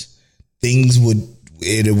methods,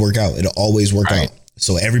 it'll work out. It'll always work out.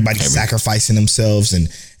 So everybody's sacrificing themselves and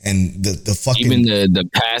the fucking even the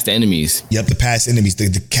past enemies. Yep, the past enemies.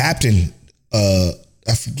 The captain,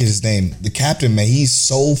 I forget his name. The captain, man, he's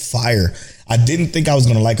so fire. I didn't think I was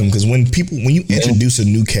gonna like him because when you introduce a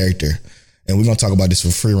new character, and we're gonna talk about this for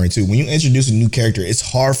Free Reign too. When you introduce a new character, it's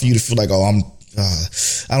hard for you to feel like,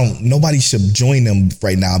 nobody should join them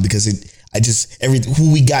right now because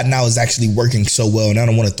who we got now is actually working so well, and I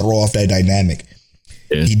don't want to throw off that dynamic.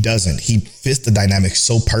 Yeah. He doesn't. He fits the dynamic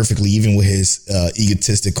so perfectly, even with his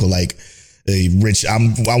egotistical, rich. I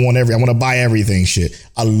want to buy everything. Shit.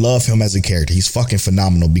 I love him as a character. He's fucking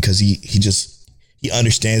phenomenal because he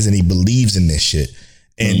understands and he believes in this shit.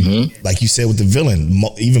 And like you said with the villain,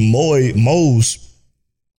 even Moe's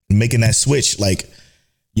making that switch. Like,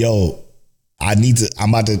 yo. I'm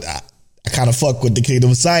about to I kind of fuck with the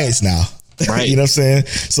Kingdom of Science now. Right. You know what I'm saying?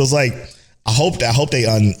 So it's like, I hope they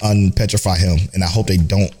unpetrify him, and I hope they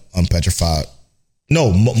don't unpetrify.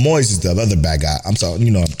 No, Moise is the other bad guy. I'm sorry,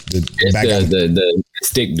 you know, the bad guy. The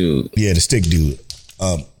stick dude. Yeah, the stick dude.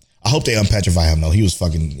 I hope they unpetrify him though. He was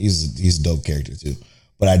fucking. He's a dope character too.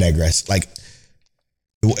 But I digress. Like,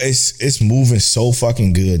 it's moving so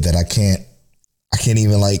fucking good that I can't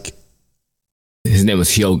even like. His name was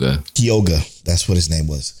Hyoga. That's what his name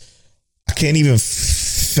was. I can't even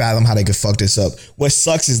fathom how they could fuck this up. What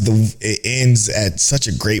sucks is it ends at such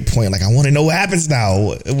a great point. Like, I want to know what happens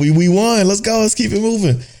now. We won. Let's go. Let's keep it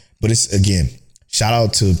moving. But it's, again, shout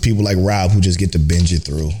out to people like Rob who just get to binge it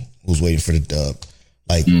through, who's waiting for the dub.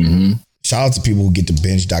 Like, shout out to people who get to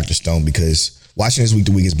binge Dr. Stone, because watching this week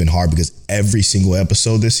to week has been hard, because every single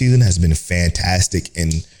episode this season has been fantastic,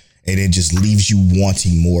 and it just leaves you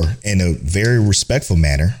wanting more in a very respectful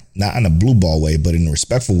manner, not in a blue ball way, but in a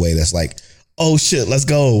respectful way that's like, oh shit, let's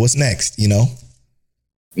go. What's next? You know?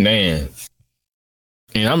 Man.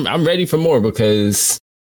 And I'm ready for more, because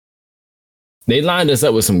they lined us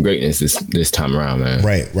up with some greatness this time around, man.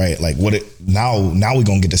 Right. Like now we're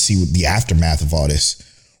gonna get to see the aftermath of all this.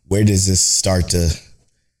 Where does this start to,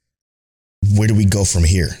 where do we go from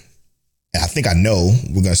here? I think I know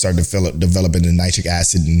we're going to start developing the nitric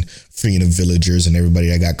acid and freeing the villagers and everybody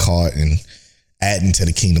that got caught, and adding to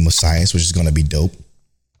the Kingdom of Science, which is going to be dope.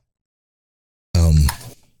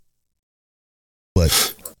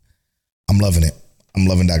 But I'm loving it. I'm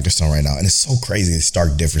loving Dr. Stone right now. And it's so crazy, the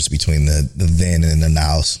stark difference between the then and the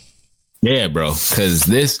nows. Yeah, bro. Because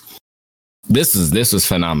this was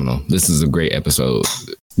phenomenal. This is a great episode.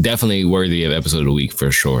 Definitely worthy of episode of the week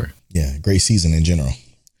for sure. Yeah, great season in general.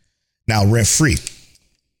 Now, Rent Free.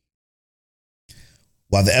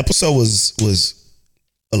 While the episode was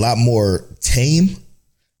a lot more tame,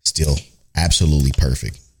 still absolutely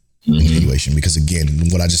perfect continuation. Because again,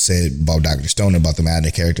 what I just said about Dr. Stone, about them adding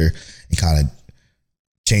a character and kind of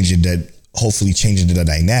hopefully changing the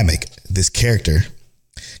dynamic, this character.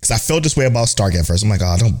 Because I felt this way about Stark at first. I'm like,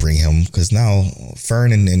 oh, don't bring him, because now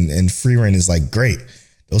Fern and Freeran is like great.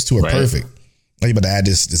 Those two are perfect. Now you about to add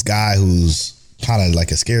this guy who's kind of like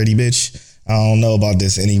a scaredy bitch. I don't know about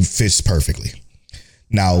this, and he fits perfectly.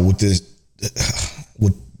 Now with this,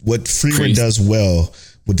 what Freeman does well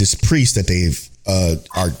with this priest that they've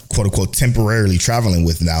are quote unquote temporarily traveling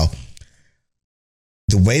with now,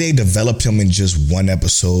 the way they developed him in just one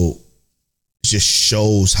episode just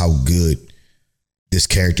shows how good the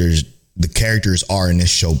characters are in this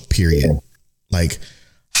show. Period. Like,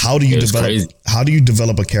 how do you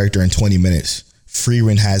develop a character in 20 minutes?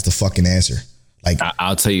 Freeran has the fucking answer. Like,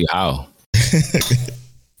 I'll tell you how.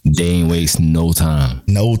 They ain't waste no time.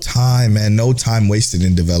 No time, man. No time wasted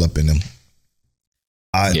in developing him.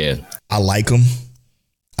 I like him.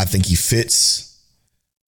 I think he fits.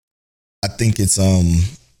 I think it's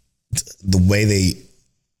the way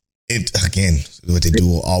what they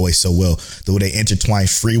do always so well. The way they intertwine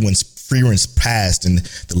Freeran's past and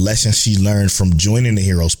the lessons she learned from joining the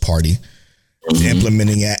Heroes Party,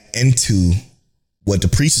 implementing it into what the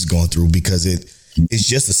priest is going through, because it's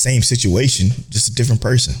just the same situation, just a different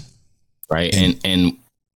person. Right. And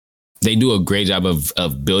they do a great job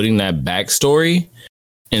of building that backstory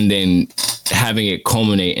and then having it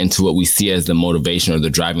culminate into what we see as the motivation or the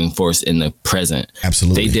driving force in the present.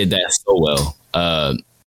 Absolutely. They did that so well.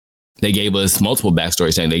 They gave us multiple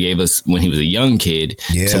backstories. They gave us when he was a young kid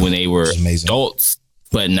to when they were adults.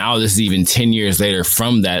 But now this is even 10 years later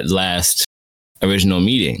from that last original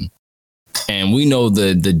meeting. And we know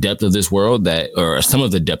the depth of this world or some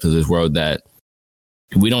of the depth of this world, that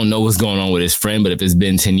we don't know what's going on with his friend. But if it's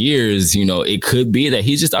been 10 years, it could be that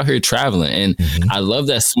he's just out here traveling. And I love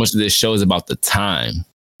that so much of this show is about the time.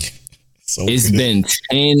 It's been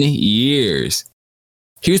 10 years.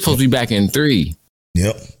 He was supposed to be back in 3.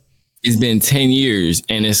 Yep. It's been 10 years.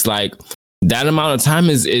 And it's like that amount of time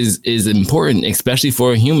is important, especially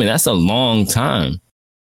for a human. That's a long time.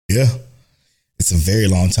 Yeah. It's a very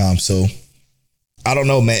long time. So I don't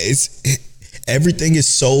know, man. Everything is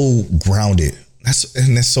so grounded.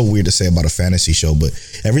 That's so weird to say about a fantasy show, but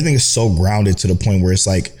everything is so grounded to the point where it's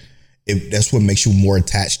like, that's what makes you more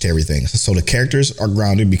attached to everything. So the characters are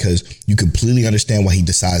grounded because you completely understand why he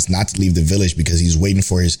decides not to leave the village, because he's waiting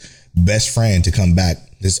for his best friend to come back.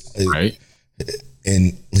 Right.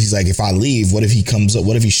 And he's like, if I leave, what if he comes up?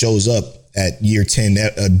 What if he shows up at year 10,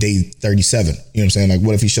 day 37? You know what I'm saying? Like,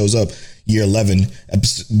 what if he shows up year 11,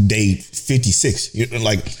 day 56?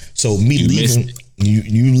 So me leaving,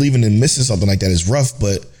 you leaving and missing something like that is rough,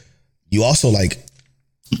 but you also like,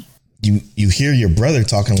 you hear your brother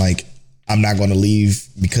talking like, I'm not going to leave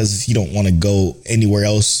because he don't want to go anywhere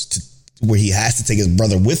else where he has to take his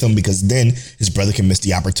brother with him because then his brother can miss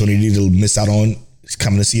the opportunity to miss out on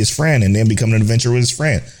coming to see his friend and then becoming an adventurer with his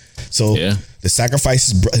friend. So the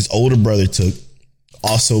sacrifices his older brother took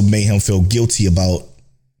also made him feel guilty about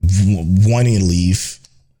wanting to leave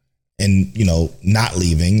and, you know, not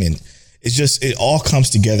leaving. And it's just, it all comes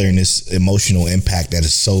together in this emotional impact that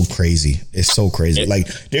is so crazy. It's so crazy. Like,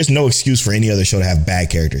 there's no excuse for any other show to have bad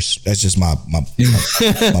characters. That's just my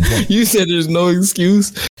point. You said there's no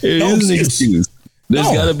excuse. There is an excuse. There's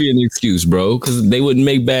got to be an excuse, bro, because they wouldn't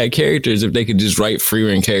make bad characters if they could just write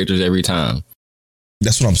free-reign characters every time.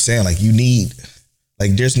 That's what I'm saying. Like, you need,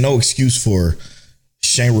 like, there's no excuse for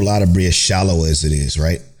Shangri-La to be as shallow as it is,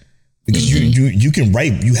 right? Because you can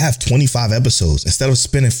write, you have 25 episodes. Instead of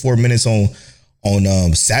spending 4 minutes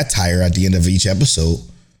on satire at the end of each episode,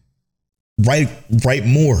 write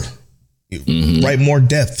more. Write more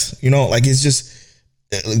depth. You know, like, it's just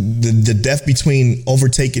the depth between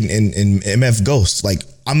Overtake and MF Ghost. Like,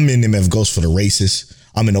 I'm in MF Ghost for the races.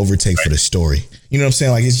 I'm in Overtake for the story. You know what I'm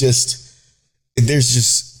saying? Like, it's just,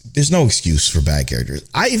 there's no excuse for bad characters.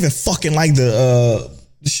 I even fucking like the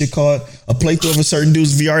shit called A Playthrough of a Certain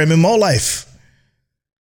Dude's VR MMO Life.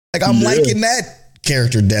 Like, I'm liking that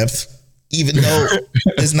character depth, even though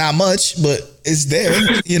it's not much, but it's there,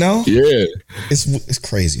 you know? Yeah. It's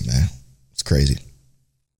crazy, man. It's crazy.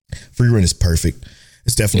 Frieren is perfect.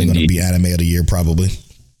 It's definitely going to be anime of the year, probably.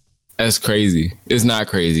 That's crazy. It's not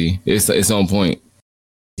crazy. It's on point.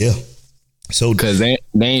 Yeah. So, because they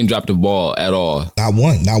ain't dropped the ball at all. Not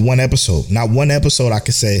one episode. Not one episode I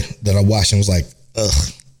could say that I watched and was like,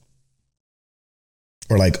 ugh.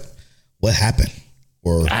 Or like, what happened?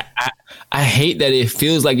 Or I hate that it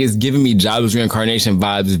feels like it's giving me Jobless Reincarnation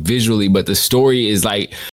vibes visually, but the story is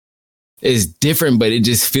like, it's different, but it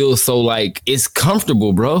just feels so like it's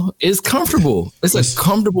comfortable, bro. It's comfortable. It's a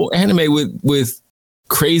comfortable anime with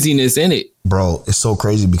craziness in it. Bro, it's so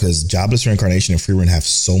crazy because Jobless Reincarnation and Frieren have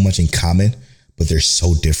so much in common, but they're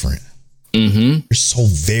so different. They're so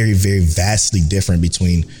very, very vastly different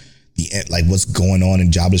between like what's going on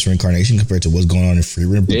in Jobless Reincarnation compared to what's going on in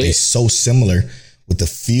Frieren, but they're so similar with the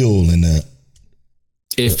feel and the.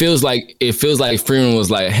 It feels like Frieren was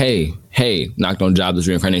like, hey, knocked on Jobless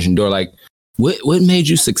Reincarnation door. Like, what made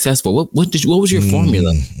you successful? What was your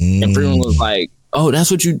formula? And Frieren was like, oh, that's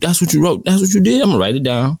what you wrote. That's what you did. I'm gonna write it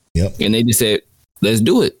down. Yep. And they just said, let's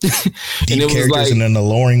do it. Deep and it was like, in an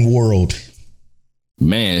alluring world.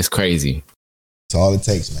 Man, it's crazy. It's all it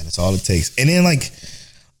takes, man. It's all it takes. And then like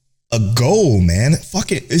a goal, man.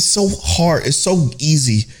 Fuck it. It's so hard. It's so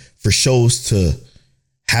easy for shows to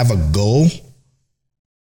have a goal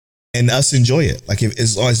and us enjoy it. Like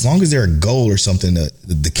as long as there's a goal or something,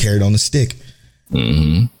 the carrot on the stick.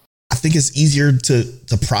 I think it's easier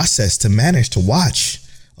to process, to manage, to watch,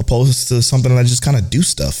 opposed to something that just kind of do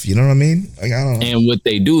stuff. You know what I mean? Like, I don't know. And what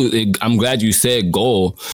they do, I'm glad you said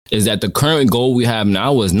goal, is that the current goal we have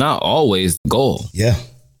now is not always the goal. Yeah.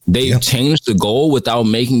 They've changed the goal without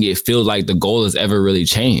making it feel like the goal has ever really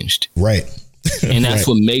changed. Right. And that's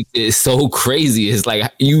what makes it so crazy. It's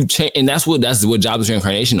like you change, and that's what Jobless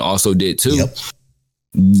Reincarnation also did too. Yep.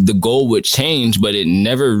 The goal would change, but it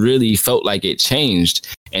never really felt like it changed.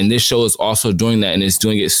 And this show is also doing that, and it's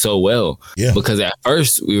doing it so well. Yeah. Because at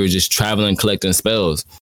first we were just traveling, collecting spells.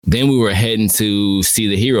 Then we were heading to see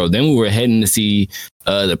the hero. Then we were heading to see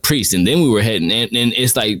the priest. And then we were heading, and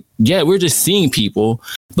it's like, yeah, we're just seeing people,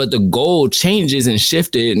 but the goal changes and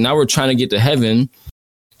shifted. Now we're trying to get to heaven.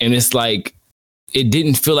 And it's like, it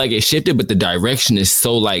didn't feel like it shifted, but the direction is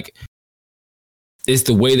so like, it's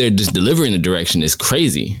the way they're just delivering the direction is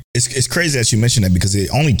crazy. It's crazy that you mentioned that because it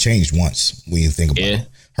only changed once when you think about it.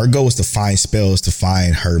 Her goal was to find spells to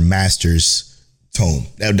find her master's tome.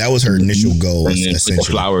 That was her initial goal. And then put the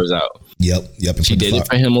flowers out. Yep. And she did it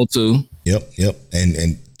for Himmel too. Yep.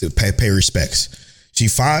 And to pay respects. She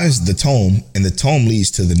finds the tome, and the tome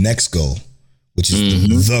leads to the next goal, which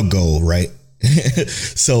is the goal, right?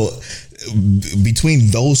 So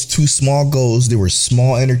between those two small goals, there were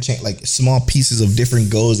small small pieces of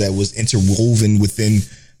different goals that was interwoven within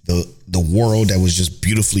the world that was just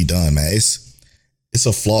beautifully done, man. It's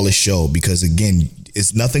a flawless show because again,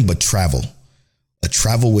 it's nothing but travel. A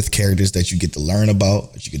travel with characters that you get to learn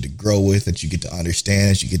about, that you get to grow with, that you get to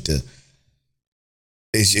understand, that you get to.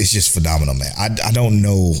 It's just phenomenal, man. I don't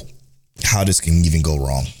know how this can even go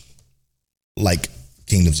wrong, like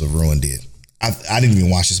Kingdoms of Ruin did. I didn't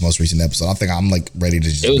even watch this most recent episode. I think I'm like ready to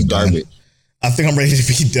just. It was garbage. I think I'm ready to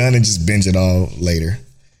be done and just binge it all later.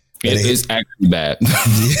 It's actually bad.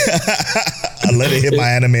 Yeah. I let it hit my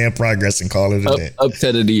anime in progress and call it a day.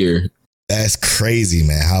 Upset of the year. That's crazy,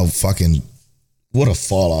 man. How fucking what a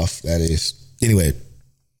fall off that is. Anyway,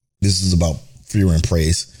 This is about fear and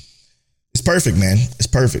praise. It's perfect, man. It's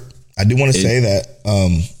perfect. I do want to say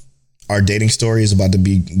that our dating story is about to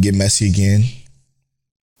get messy again.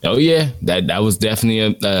 Oh yeah, that was definitely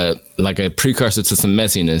a like a precursor to some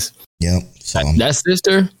messiness. Yep. So, that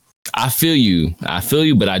sister, I feel you,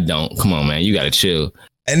 but I don't. Come on, man, you gotta chill.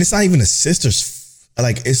 And it's not even a sister's.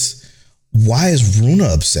 Like, why is Runa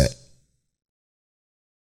upset?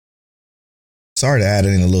 Sorry to add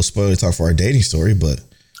in a little spoiler talk for our dating story, but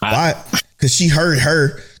why? Because she heard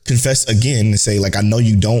her confess again and say, like, I know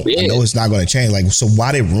you don't. Yeah. I know it's not going to change. Like, so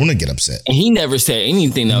why did Runa get upset? And he never said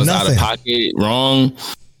anything that was out of pocket, wrong.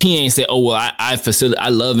 He ain't say, oh, well, I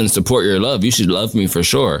love and support your love. You should love me for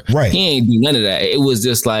sure. Right. He ain't do none of that. It was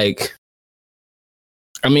just like,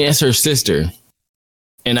 I mean, that's her sister.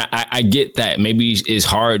 And I get that. Maybe it's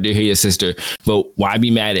hard to hear your sister, but why be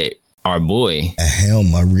mad at our boy? At him,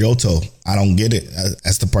 my Ryoto. I don't get it.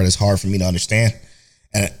 That's the part that's hard for me to understand.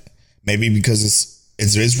 And maybe because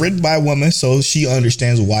it's written by a woman, so she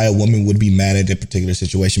understands why a woman would be mad at a particular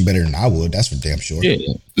situation better than I would. That's for damn sure.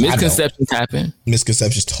 Yeah. Misconceptions happen.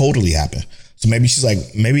 Misconceptions totally happen. So maybe she's like,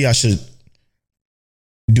 maybe I should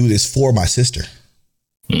do this for my sister.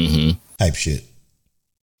 Mm-hmm. Type shit.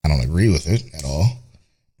 I don't agree with it at all,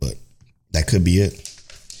 but that could be it.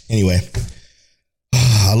 Anyway,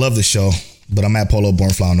 I love the show, but I'm at Polo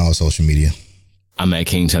Bornfly on all social media. I'm at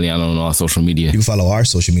King Teliano on all social media. You can follow our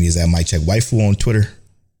social medias at Mike Check Waifu on Twitter,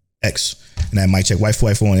 X, and at Mike Check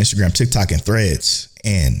Waifu on Instagram, TikTok, and Threads.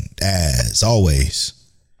 And as always,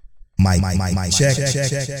 Mike Check.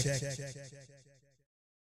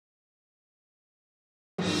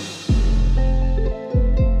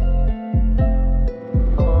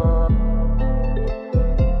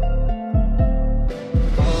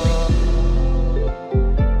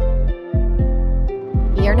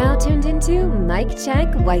 You're now tuned into Mike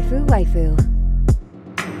Check Waifu.